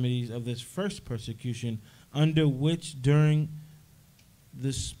calamities of this first persecution, under which during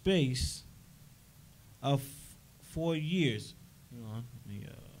the space of 4 years,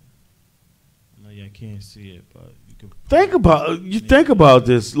 I can't see it, but you can think about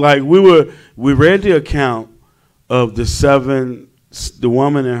this. Like we read the account of the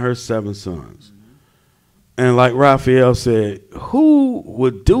woman and her 7 sons, and like Raphael said, who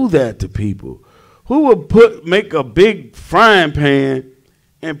would do that to people? Who would make a big frying pan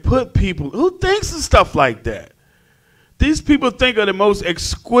and put people? Who thinks of stuff like that? These people think of the most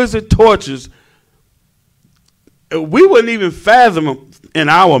exquisite tortures. We wouldn't even fathom them in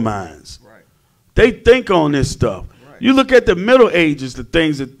our minds. Right. They think on this stuff. Right. You look at the Middle Ages, the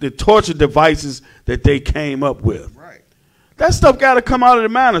things the torture devices that they came up with. Right. That stuff got to come out of the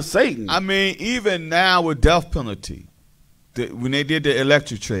mind of Satan. I mean, even now with death penalty, when they did the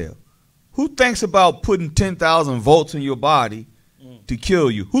electric trail, who thinks about putting 10,000 volts in your body to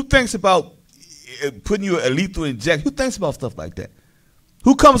kill you? Who thinks about putting you a lethal injection? Who thinks about stuff like that?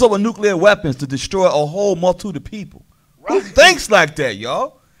 Who comes up with nuclear weapons to destroy a whole multitude of people? Right. Who thinks like that,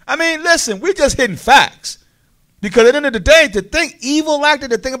 y'all? I mean, listen, we're just hitting facts. Because at the end of the day, to think evil like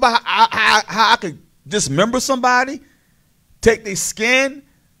that, to think about how I could dismember somebody, take their skin,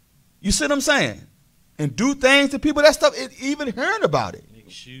 you see what I'm saying? And do things to people, that stuff, even hearing about it. Make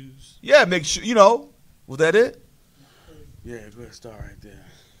shoes. Yeah, make sure, was that it? Yeah, go ahead, start right there.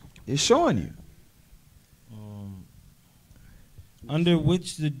 It's showing you. Under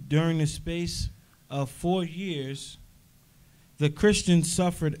which during the space of 4 years, the Christians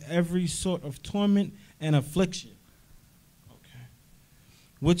suffered every sort of torment and affliction,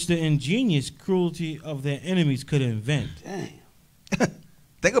 which the ingenious cruelty of their enemies could invent. Damn.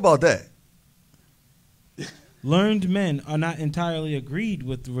 Think about that. Learned men are not entirely agreed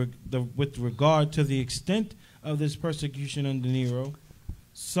with regard to the extent of this persecution under Nero.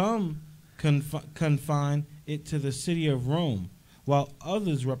 Some confine it to the city of Rome, while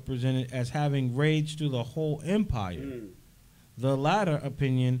others represent it as having raged through the whole empire. The latter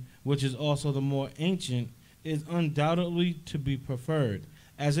opinion, which is also the more ancient, is undoubtedly to be preferred,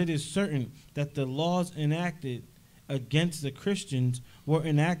 as it is certain that the laws enacted against the Christians were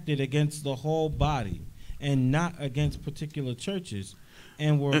enacted against the whole body, and not against particular churches,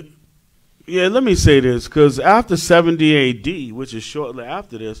 and were... Yeah, let me say this, because after 70 A.D., which is shortly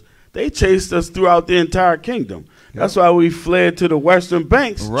after this, they chased us throughout the entire kingdom. Yep. That's why we fled to the western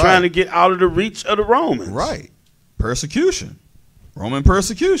banks, trying to get out of the reach of the Romans. Right. Persecution. Roman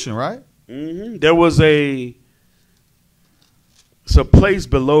persecution, right? Mm-hmm. There was a place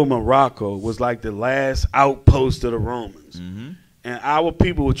below Morocco, was like the last outpost of the Romans. Mm-hmm. And our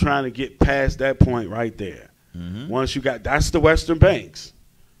people were trying to get past that point right there. Mm-hmm. Once you got, that's the western banks.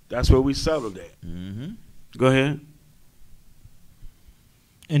 That's where we settled at. Mm-hmm. Go ahead.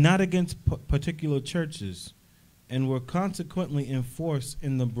 and not against particular churches, and were consequently enforced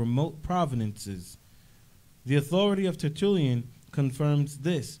in the remote provinces. The authority of Tertullian confirms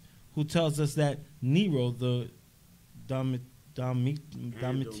this, who tells us that Nero, the Domitian,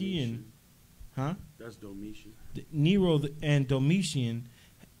 That's Domitian. Nero and Domitian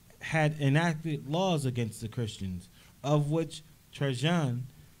had enacted laws against the Christians, of which Trajan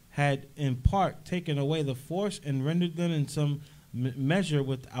had in part taken away the force and rendered them in some measure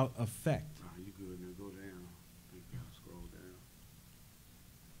without effect. You good now? Go down. Scroll down.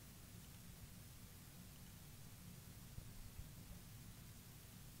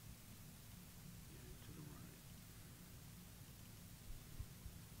 To the right.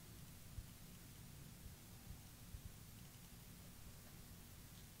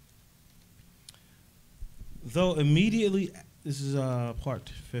 Though immediately, this is part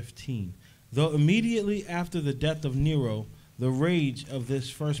 15. Though immediately after the death of Nero, the rage of this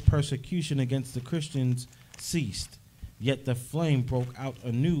first persecution against the Christians ceased, yet the flame broke out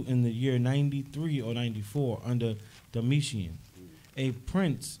anew in the year 93 or 94 under Domitian, a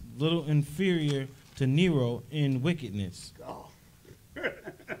prince little inferior to Nero in wickedness.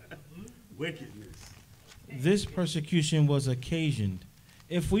 Wickedness. This persecution was occasioned,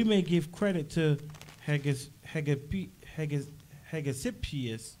 if we may give credit to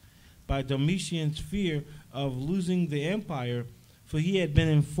Hegesippus, by Domitian's fear of losing the empire, for he had been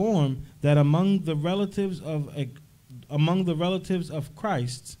informed that among the relatives of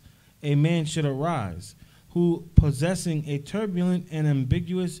Christ a man should arise, who, possessing a turbulent and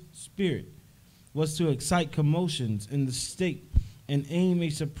ambiguous spirit, was to excite commotions in the state and aim a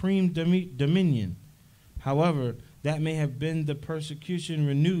supreme dominion. However, that may have been the persecution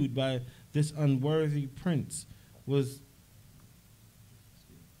renewed by this unworthy prince was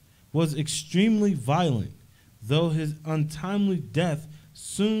extremely violent, though his untimely death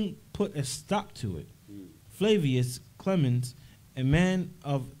soon put a stop to it. Flavius Clemens, a man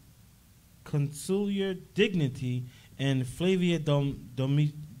of consular dignity, and Flavia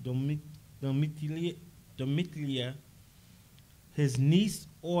Domitia, his niece,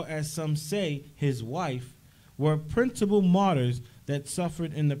 or as some say, his wife, were principal martyrs that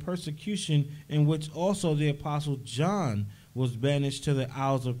suffered in the persecution in which also the apostle John was banished to the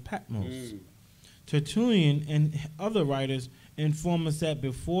Isles of Patmos. Tertullian and other writers inform us that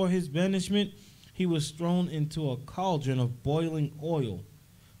before his banishment, he was thrown into a cauldron of boiling oil,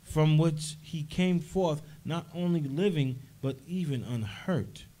 from which he came forth not only living, but even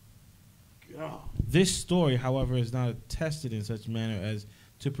unhurt. God. This story, however, is not attested in such manner as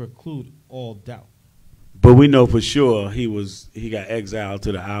to preclude all doubt. But we know for sure he got exiled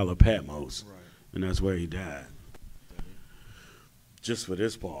to the Isle of Patmos, Right. and that's where he died. Just for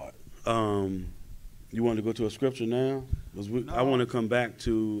this part. You want to go to a scripture now? 'Cause I want to come back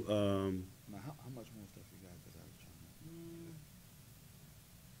to. Now, how much more stuff you got? 'Cause I was trying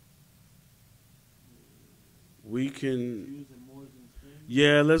We can.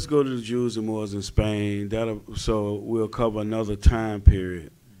 Yeah, let's go to the Jews and Moors in Spain. So we'll cover another time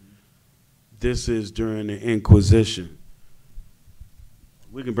period. This is during the Inquisition.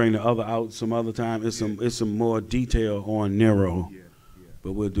 We can bring the other out some other time. It's some more detail on Nero,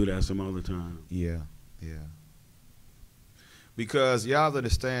 but we'll do that some other time. Yeah. Because y'all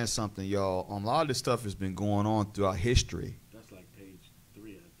understand something, y'all. A lot of this stuff has been going on throughout history That's like page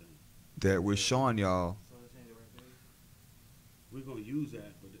 3, I think. that we're showing y'all. We're gonna use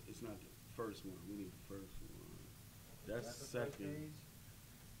that, but it's not the first one. We need the first one. That's the second.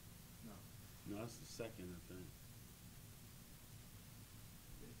 No, that's the second, I think.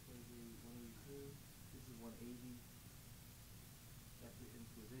 This is 180. That's the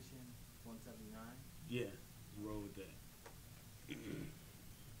Inquisition, 179. Yeah, roll with that.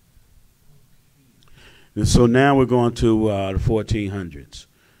 And so now we're going to the 1400s.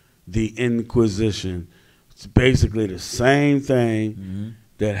 The Inquisition. It's basically the same thing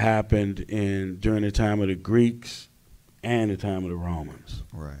that happened during the time of the Greeks and the time of the Romans.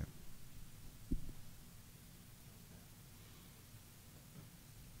 Right.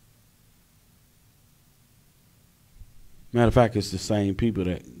 Matter of fact, it's the same people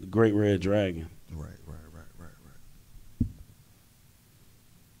the Great Red Dragon. Right.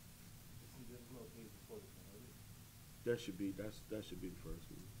 That should be the first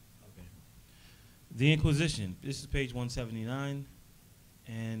one. Okay. The Inquisition. This is page 179,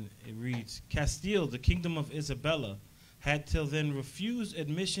 and it reads: Castile, the kingdom of Isabella, had till then refused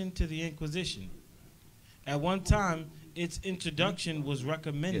admission to the Inquisition. At one time, its introduction was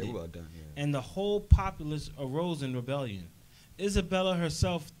recommended, Yeah, well done. Yeah. and the whole populace arose in rebellion. Isabella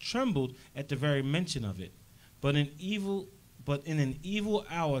herself trembled at the very mention of it, but But in an evil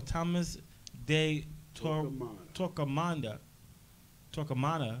hour, Thomas de Torquemada,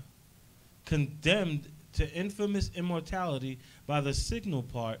 condemned to infamous immortality by the signal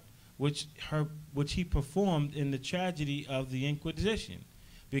part which he performed in the tragedy of the Inquisition,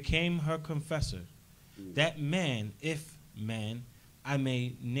 became her confessor. That man, if man, I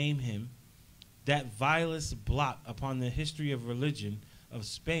may name him, that vilest blot upon the history of religion, of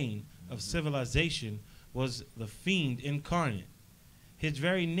Spain, of civilization, was the fiend incarnate. His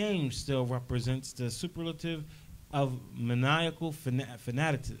very name still represents the superlative of maniacal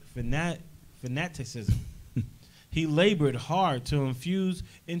fanaticism. He labored hard to infuse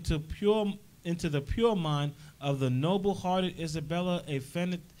into the pure mind of the noble-hearted Isabella a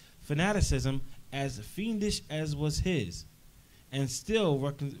fanaticism as fiendish as was his, and still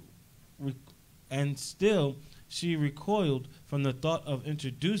she recoiled from the thought of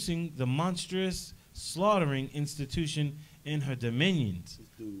introducing the monstrous slaughtering institution in her dominions. This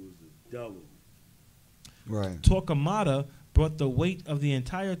dude was a devil. Right. Torquemada brought the weight of the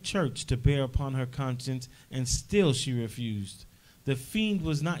entire church to bear upon her conscience, and still she refused. The fiend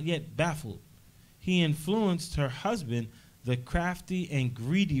was not yet baffled. He influenced her husband, the crafty and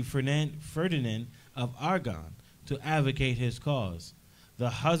greedy Ferdinand of Aragon, to advocate his cause. The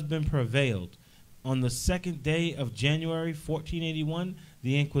husband prevailed. On the 2nd day of January 1481,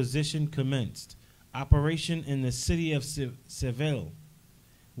 the Inquisition commenced operation in the city of Seville,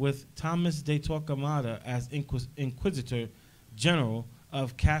 with Thomas de Torquemada as Inquisitor General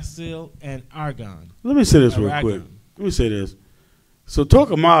of Castile and Aragon. Let me say this real quick. Let me say this. So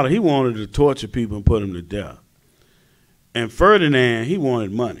Torquemada, he wanted to torture people and put them to death. And Ferdinand, he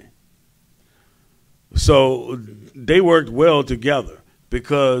wanted money. So they worked well together,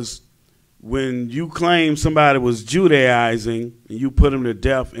 because when you claim somebody was Judaizing and you put them to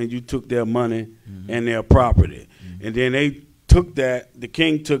death and you took their money and their property, and then they took that, the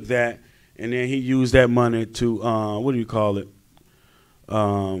king took that, and then he used that money to, what do you call it,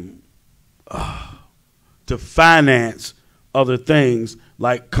 to finance other things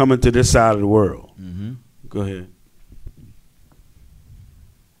like coming to this side of the world. Go ahead.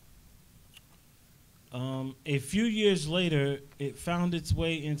 A few years later, it found its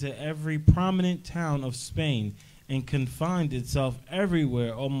way into every prominent town of Spain and confined itself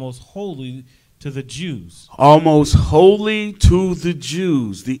everywhere almost wholly to the Jews. Almost wholly to the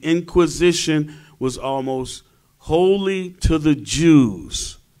Jews. The Inquisition was almost wholly to the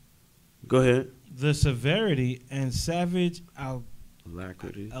Jews. Go ahead. The severity and savage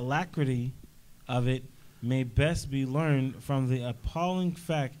alacrity of it may best be learned from the appalling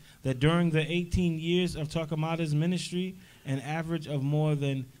fact that during the 18 years of Torquemada's ministry, an average of more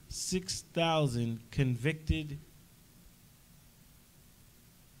than 6,000 convicted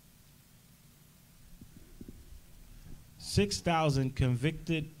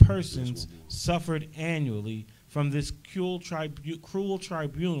persons suffered annually from this cruel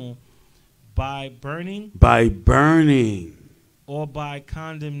tribunal by burning, or by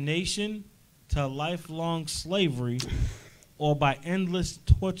condemnation to lifelong slavery, or by endless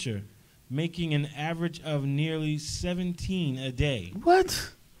torture, making an average of nearly 17 a day.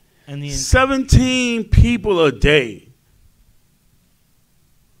 What? And 17 people a day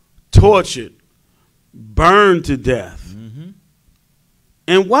tortured, burned to death.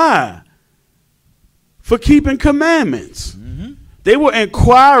 And why? For keeping commandments. They were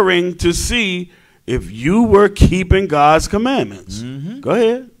inquiring to see if you were keeping God's commandments. Go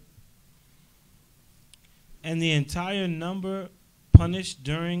ahead. And the entire number punished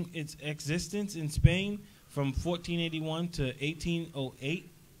during its existence in Spain from 1481 to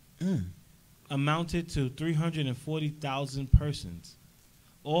 1808 amounted to 340,000 persons.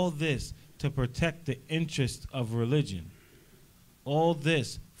 All this to protect the interests of religion. All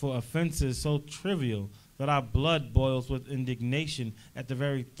this for offenses so trivial that our blood boils with indignation at the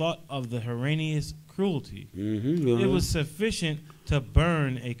very thought of the heinous cruelty. It was sufficient to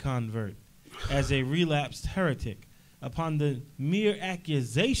burn a convert as a relapsed heretic upon the mere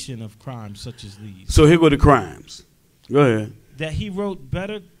accusation of crimes such as these. So here go the crimes. Go ahead. That he wrote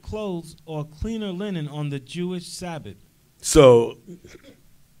better clothes or cleaner linen on the Jewish Sabbath. So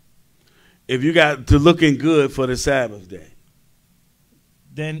if you got to looking good for the Sabbath day,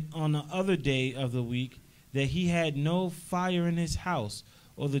 then on the other day of the week, that he had no fire in his house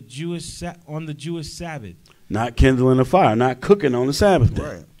or the on the Jewish Sabbath. Not kindling a fire, not cooking on the Sabbath day.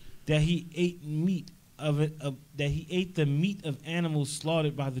 Right. That he ate meat that he ate the meat of animals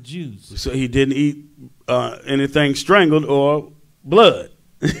slaughtered by the Jews. So he didn't eat anything strangled or blood.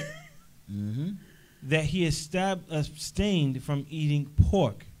 That he abstained from eating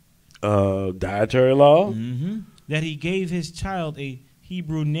pork. Dietary law. that he gave his child a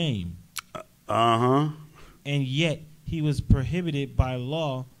Hebrew name, Uh-huh. and yet he was prohibited by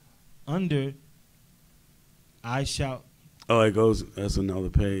law under I shall. Oh, it goes. That's another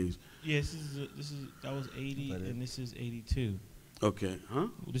page. Yes, this is that was 80 and this is 82. Okay. Huh?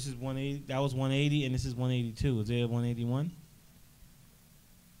 This is 180. That was 180 and this is 182. Is there 181?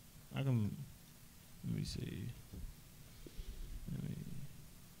 I can. Let me see.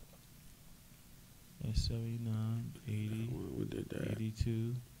 That's 79, 80, We did that.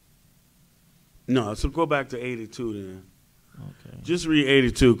 82. No, so go back to 82 then. Okay. Just read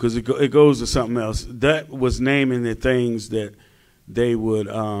 82 because it goes to something else. That was naming the things that they would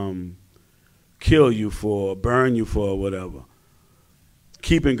kill you for, burn you for, or whatever.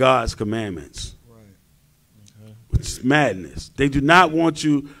 Keeping God's commandments. Right. Okay. It's madness. They do not want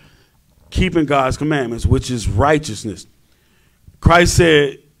you keeping God's commandments, which is righteousness. Christ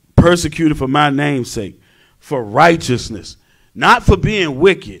said, persecuted for my name's sake, for righteousness, not for being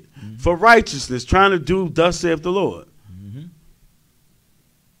wicked, for righteousness, trying to do thus saith the Lord.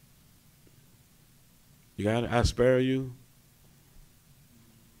 You got it? I spare you.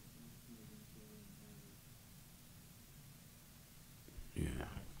 Yeah.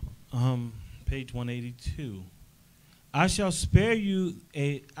 Page 182. I shall spare you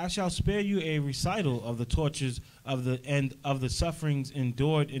a recital of the tortures of the sufferings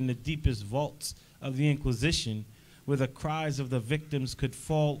endured in the deepest vaults of the Inquisition, where the cries of the victims could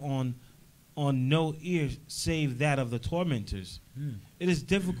fall on no ear save that of the tormentors. It is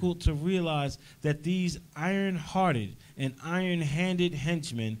difficult to realize that these iron-hearted and iron-handed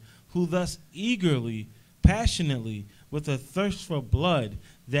henchmen, who thus eagerly, passionately, with a thirst for blood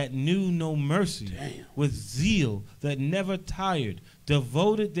that knew no mercy, with zeal that never tired,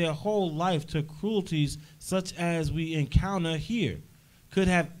 devoted their whole life to cruelties such as we encounter here, could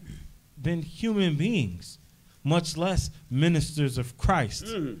have been human beings, much less ministers of Christ.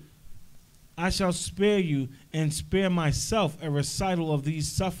 I shall spare you and spare myself a recital of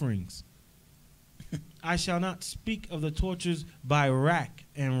these sufferings. I shall not speak of the tortures by rack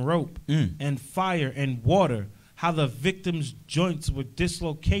and rope and fire and water, how the victims' joints were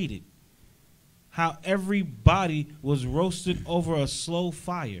dislocated, how every body was roasted over a slow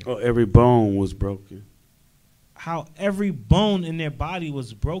fire. Oh, every bone was broken. How every bone in their body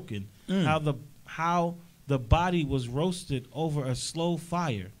was broken, how the body was roasted over a slow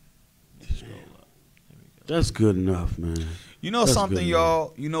fire. That's good enough, man. You know That's something, good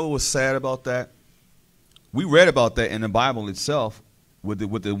y'all? You know what's sad about that? We read about that in the Bible itself with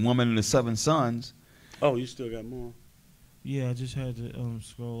the woman and the 7 sons. Oh, you still got more? Yeah, I just had to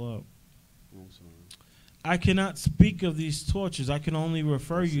scroll up. I'm sorry. I cannot speak of these tortures. I can only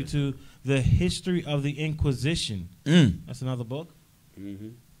refer you to the history of the Inquisition. That's another book.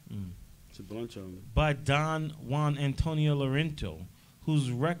 It's a bunch of them. By Don Juan Antonio Laurento,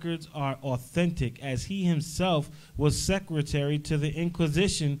 whose records are authentic, as he himself was secretary to the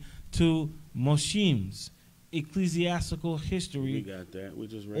Inquisition to Mosheim's Ecclesiastical History, We got that. We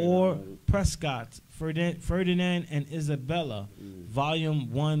just read or all of it. Prescott's Ferdinand and Isabella, Volume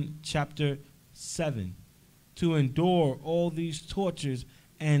 1, Chapter 7. To endure all these tortures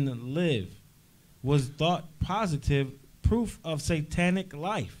and live was thought positive proof of satanic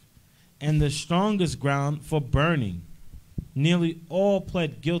life and the strongest ground for burning. Nearly all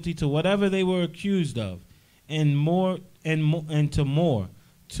pled guilty to whatever they were accused of, and to more.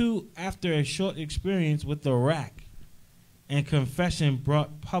 Two, after a short experience with the rack, and confession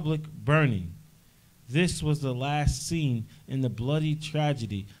brought public burning. This was the last scene in the bloody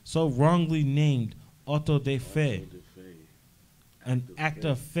tragedy so wrongly named auto de fe, an act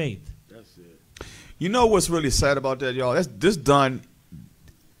of faith. That's it. You know what's really sad about that, y'all? That's this done.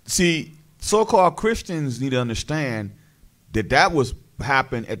 See, so-called Christians need to understand that was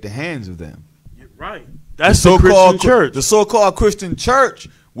happened at the hands of them. You're right. That's the Christian church. The so-called Christian church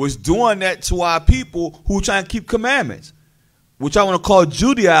was doing that to our people who trying to keep commandments, which I want to call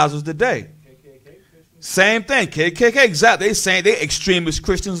Judaizers today. Same thing, KKK, exactly. They saying they extremist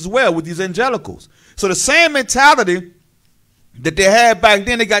Christians as well with these evangelicals. So the same mentality that they had back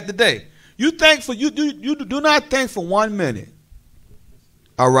then, they got today. You do not think for 1 minute,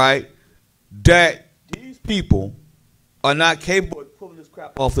 all right, that these people are not capable of pulling this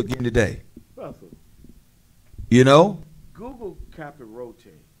crap off again today. You know? Google capirote.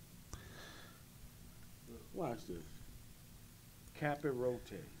 Watch this.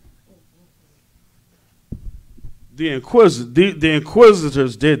 Capirote. The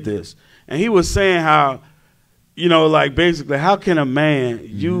Inquisitors did this. And he was saying how, you know, like basically, how can a man,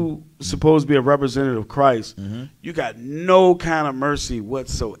 you supposed to be a representative of Christ, you got no kind of mercy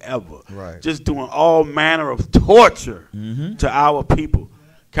whatsoever. Right. Just doing all manner of torture to our people.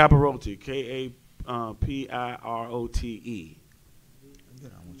 Capirote, K-A-P-I-R-O-T-E. I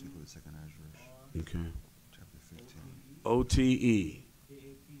want you to go to second Ezra. Okay. Chapter 15. O-T-E.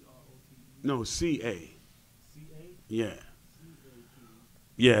 No, C-A. Yeah.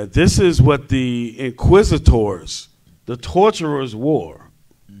 Yeah, this is what the inquisitors, the torturers wore.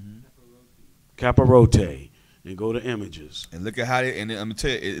 Capirote. And go to images. And look at how they, and I'm gonna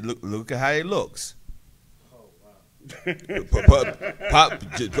tell you, look at how it looks.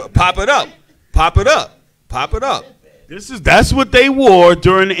 Pop it up. Pop it up. Pop it up. That's what they wore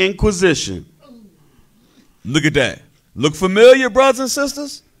during the Inquisition. Look at that. Look familiar, brothers and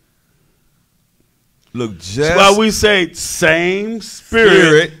sisters? Look just That's why we say same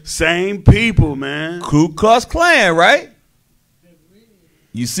spirit, same people, man. Ku Klux Klan, right?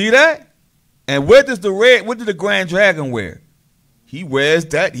 You see that? And what did the Grand Dragon wear? He wears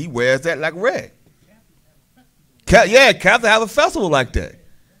that like red. Catholic have a festival like that.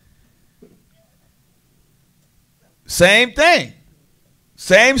 Same thing.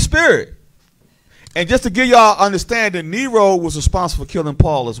 Same spirit. And just to give y'all understanding, Nero was responsible for killing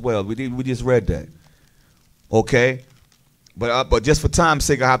Paul as well. We just read that. Okay? But just for time's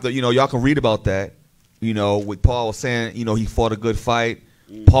sake, I have to, y'all can read about that. What Paul was saying, he fought a good fight.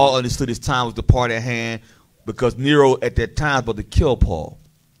 Paul understood his time was the part at hand because Nero at that time was about to kill Paul.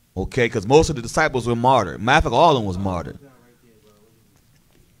 Okay? Because most of the disciples were martyred. Matter of fact, all of them was martyred.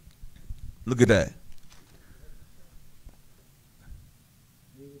 Look at that.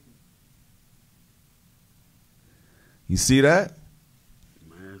 You see that?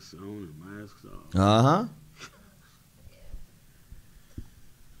 Masks on and masks off. Uh-huh.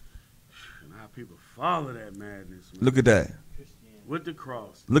 And how people follow that madness, man. Look at that. With the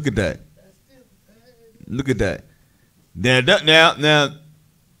cross. Look at that. Look at that. Now.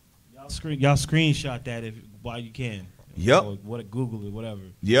 Y'all screenshot that while you can. Yep. Or Google it, whatever.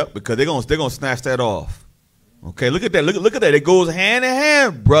 Yep, because they're gonna snatch that off. Okay, look at that. Look at that. It goes hand in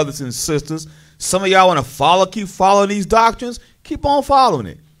hand, brothers and sisters. Some of y'all want to keep following these doctrines. Keep on following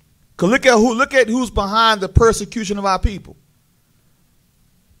it. Cause look at who's behind the persecution of our people.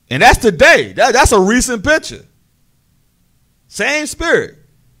 And that's today. That's a recent picture. Same spirit.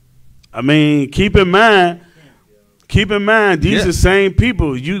 I mean, keep in mind, these are the same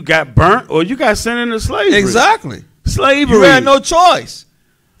people. You got burnt or you got sent into slavery. Exactly. Slavery. You had no choice.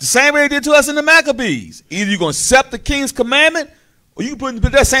 The same way they did to us in the Maccabees. Either you're going to accept the king's commandment or you put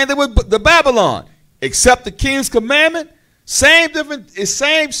that same thing with the Babylon. Accept the king's commandment.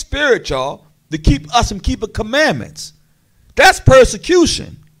 Same spirit, y'all, to keep us from keeping commandments. That's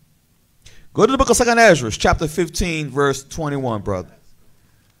persecution. Go to the book of 2 Ezra, chapter 15, verse 21, brother.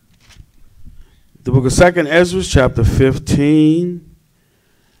 The book of 2 Ezra, chapter 15,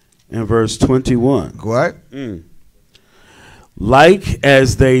 and verse 21. Go ahead. Like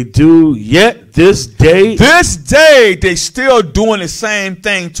as they do yet this day. This day, they still doing the same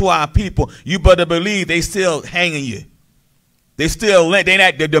thing to our people. You better believe they still hanging you. They still,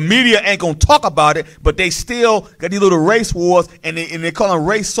 the media ain't going to talk about it, but they still got these little race wars, and they call them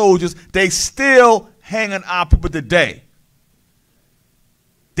race soldiers. They still hanging our people today.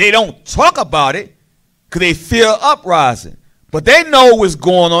 They don't talk about it because they fear uprising. But they know what's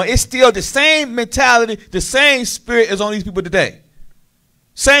going on. It's still the same mentality, the same spirit is on these people today.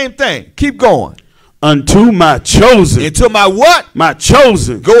 Same thing. Keep going. Unto my chosen. Until my what? My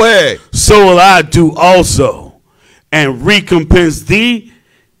chosen. Go ahead. So will I do also, and recompense thee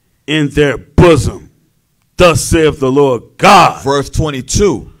in their bosom. Thus saith the Lord God. Verse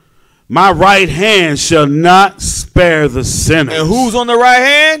 22. My right hand shall not spare the sinners. And who's on the right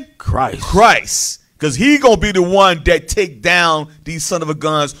hand? Christ. Christ. Because he going to be the one that take down these son of a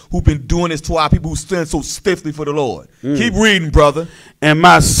guns who've been doing this to our people who stand so stiffly for the Lord. Keep reading, brother. And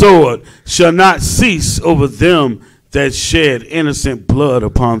my sword shall not cease over them that shed innocent blood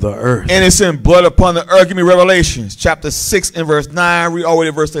upon the earth. Innocent blood upon the earth. Give me Revelations chapter 6 and verse 9. Read all the way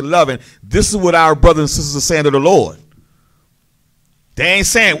to verse 11. This is what our brothers and sisters are saying to the Lord. They ain't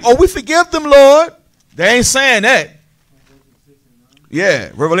saying, oh, we forgive them, Lord. They ain't saying that.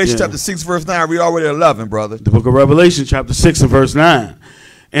 Yeah, Revelation chapter 6, verse 9. Read already 11, brother. The book of Revelation chapter 6 and verse 9.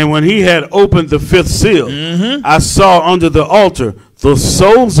 And when he had opened the fifth seal, I saw under the altar the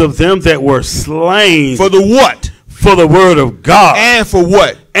souls of them that were slain. For the what? For the word of God. And for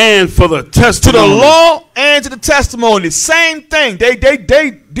what? And for the testimony. To the law and to the testimony. Same thing.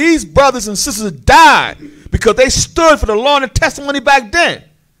 These brothers and sisters died because they stood for the law and the testimony back then.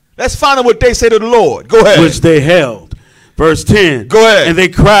 Let's find out what they say to the Lord. Go ahead. Which they held. Verse 10. Go ahead. And they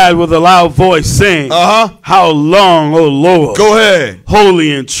cried with a loud voice, saying, How long, O Lord? Go ahead.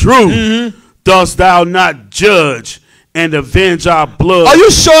 Holy and true, dost thou not judge and avenge our blood? Are you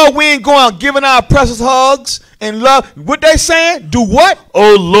sure we ain't going giving our precious hugs and love? What they saying? Do what?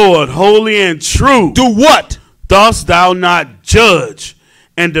 O Lord, holy and true, Do what? dost thou not judge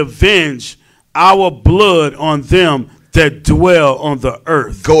and avenge our blood on them that dwell on the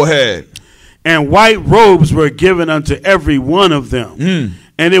earth? Go ahead. And white robes were given unto every one of them.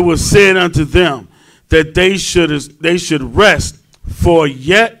 And it was said unto them that they should rest for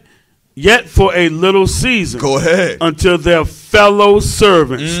yet for a little season. Go ahead. Until their fellow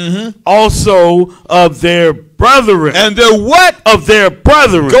servants, also of their brethren. And their what? Of their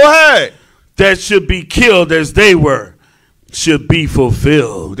brethren. Go ahead. That should be killed as they were, should be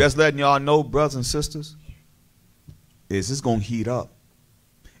fulfilled. That's letting y'all know, brothers and sisters, is this going to heat up.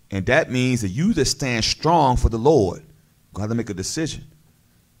 And that means that you that stand strong for the Lord going to have to make a decision.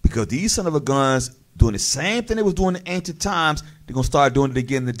 Because these son of a guns doing the same thing they was doing in ancient times, they're going to start doing it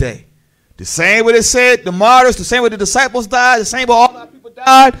again today. The same way they said the martyrs, the same way the disciples died, the same way all our people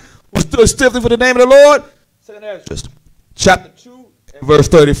died, who stood stiffly for the name of the Lord. 2 Ezra, chapter 2, and verse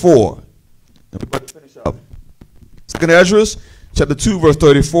 34. And we're about to finish up. 2 Ezra, chapter 2, verse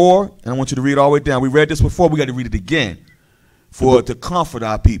 34. And I want you to read all the way down. We read this before. We got to read it again to comfort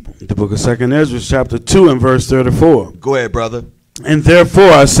our people. The book of 2 Ezra, chapter 2, and verse 34. Go ahead, brother. And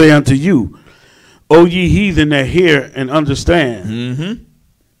therefore I say unto you, O ye heathen that hear and understand,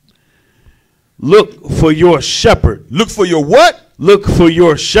 look for your shepherd. Look for your what? Look for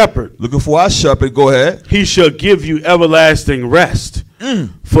your shepherd. Looking for our shepherd. Go ahead. He shall give you everlasting rest,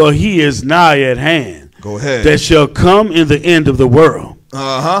 for he is nigh at hand. Go ahead. That shall come in the end of the world.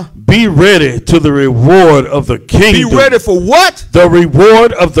 Be ready to the reward of the kingdom. Be ready for what? The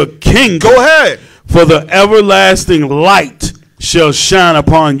reward of the kingdom. Go ahead. For the everlasting light shall shine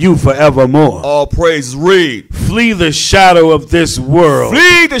upon you forevermore. All praises. Read. Flee the shadow of this world.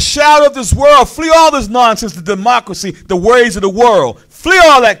 Flee the shadow of this world. Flee all this nonsense, the democracy, the ways of the world. Flee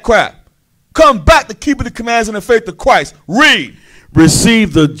all that crap. Come back to keeping the commands and the faith of Christ. Read.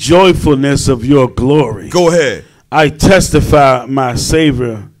 Receive the joyfulness of your glory. Go ahead. I testify my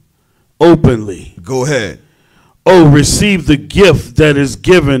Savior openly. Go ahead. Oh, receive the gift that is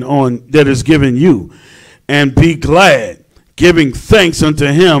given you, and be glad, giving thanks unto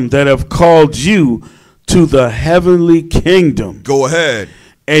him that have called you to the heavenly kingdom. Go ahead.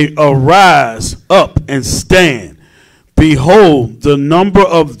 Arise up and stand. Behold the number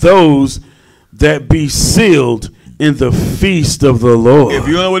of those that be sealed in the feast of the Lord. If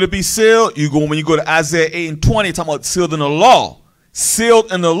you don't know what to be sealed, when you go to Isaiah 8 and 20, talking about sealed in the law.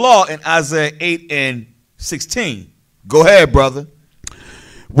 Sealed in the law in Isaiah 8 and 16. Go ahead, brother.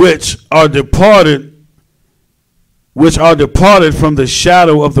 Which are departed from the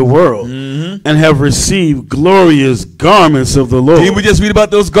shadow of the world, and have received glorious garments of the Lord. Didn't we just read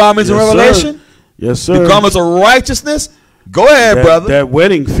about those garments in Revelation? Sir. Yes, sir. The garments of righteousness? Go ahead, brother. That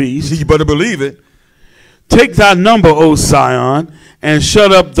wedding feast. You better believe it. Take thy number, O Sion, and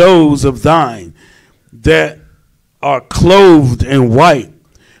shut up those of thine that are clothed in white,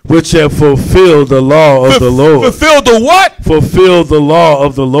 which have fulfilled the law of the Lord. Fulfilled the what? Fulfilled the law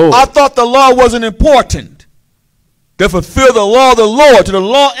of the Lord. I thought the law wasn't important. They fulfill the law of the Lord, to the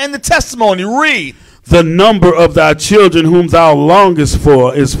law and the testimony. Read. The number of thy children whom thou longest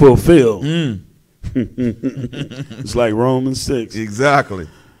for is fulfilled. It's like Romans 6. Exactly.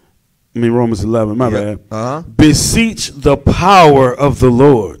 Romans 11, my bad. Beseech the power of the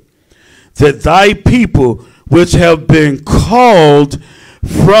Lord, that thy people which have been called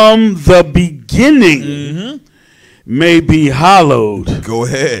from the beginning may be hallowed. Go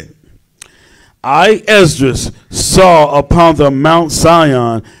ahead. I, Esdras, saw upon the Mount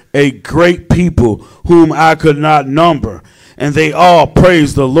Sion a great people whom I could not number, and they all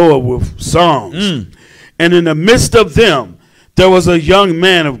praised the Lord with songs. And in the midst of them, there was a young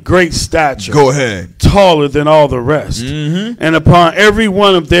man of great stature. Go ahead. Taller than all the rest. And upon every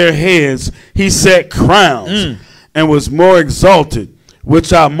one of their heads he set crowns, and was more exalted,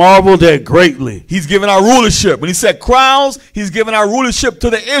 which I marveled at greatly. He's given our rulership. When he said crowns, he's given our rulership to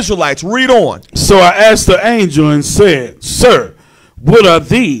the Israelites. Read on. So I asked the angel and said, Sir, what are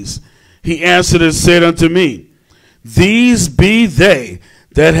these? He answered and said unto me, These be they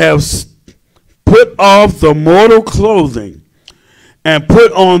that have put off the mortal clothing, and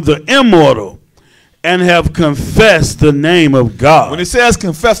put on the immortal, and have confessed the name of God. When it says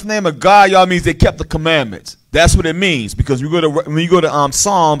confess the name of God, y'all means they kept the commandments. That's what it means. Because when you go to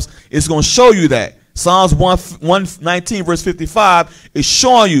Psalms, it's going to show you that. Psalms 119 verse 55 is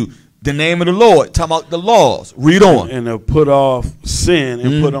showing you The name of the Lord. Talking about the laws. Read on. And to put off sin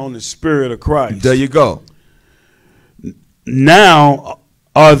and put on the Spirit of Christ. There you go. Now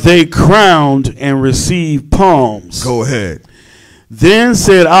are they crowned and receive palms. Go ahead. Then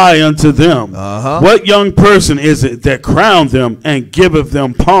said I unto them, What young person is it that crowned them and giveth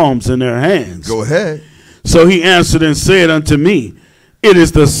them palms in their hands? Go ahead. So he answered and said unto me, It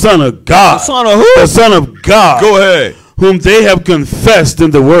is the Son of God. The Son of who? The Son of God. Go ahead. Whom they have confessed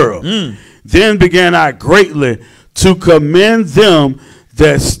in the world. Then began I greatly to commend them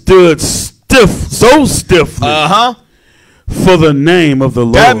that stood so stiffly for the name of the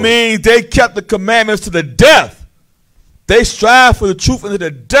Lord. That means they kept the commandments to the death. They strive for the truth unto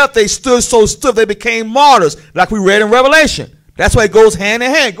the death. They stood so stiff they became martyrs, like we read in Revelation. That's why it goes hand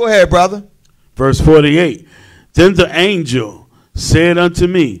in hand. Go ahead, brother. Verse 48. Then the angel said unto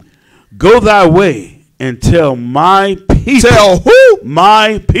me, Go thy way and tell my people. Tell who?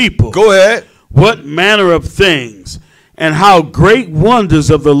 My people. Go ahead. What manner of things and how great wonders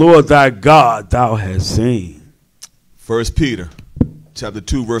of the Lord thy God thou hast seen. 1 Peter chapter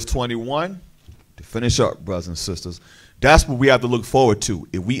 2 verse 21. To finish up, brothers and sisters. That's what we have to look forward to.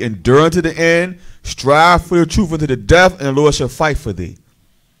 If we endure to the end, strive for the truth unto the death, and the Lord shall fight for thee.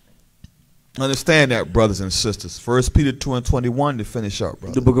 Understand that, brothers and sisters. 1 Peter 2 and 21 to finish up,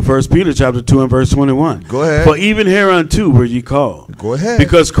 brother. The book of 1 Peter chapter 2 and verse 21. Go ahead. For even hereunto were ye called. Go ahead.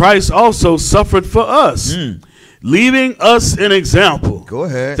 Because Christ also suffered for us, leaving us an example. Go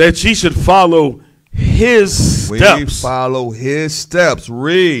ahead. That ye should follow his steps. We follow his steps.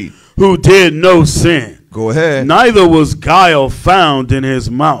 Read. Who did no sin. Go ahead. Neither was guile found in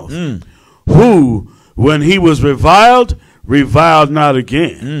his mouth. Who, when he was reviled not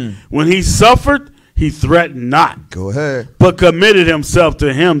again. When he suffered, he threatened not. Go ahead. But committed himself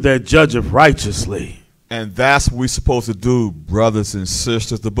to him that judgeth righteously. And that's what we're supposed to do, brothers and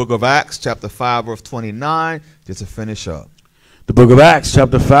sisters. The book of Acts, chapter 5, verse 29, just to finish up. The book of Acts,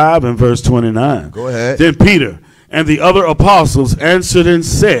 chapter 5 and verse 29. Go ahead. Then Peter and the other apostles answered and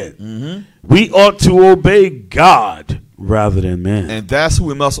said, We ought to obey God rather than men. And that's who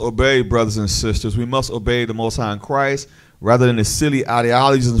we must obey, brothers and sisters. We must obey the Most High in Christ rather than the silly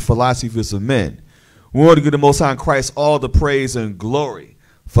ideologies and philosophies of men. We want to give the Most High in Christ all the praise and glory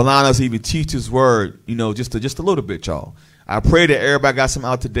for allowing us to even teach his word, just a little bit, y'all. I pray that everybody got some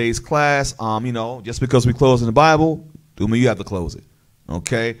out of today's class. Just because we close in the Bible, do mean you have to close it.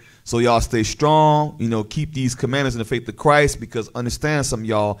 Okay? So y'all stay strong, keep these commandments in the faith of Christ, because understand some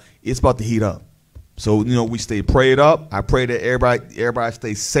y'all, it's about to heat up. So, we stay prayed up. I pray that everybody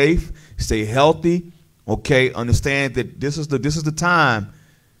stay safe, stay healthy. Okay? Understand that this is the time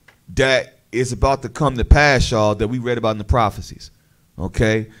that is about to come to pass, y'all, that we read about in the prophecies.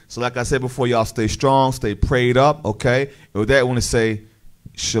 Okay? So like I said before, y'all stay strong, stay prayed up. Okay? And with that, I want to say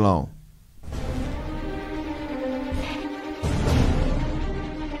shalom.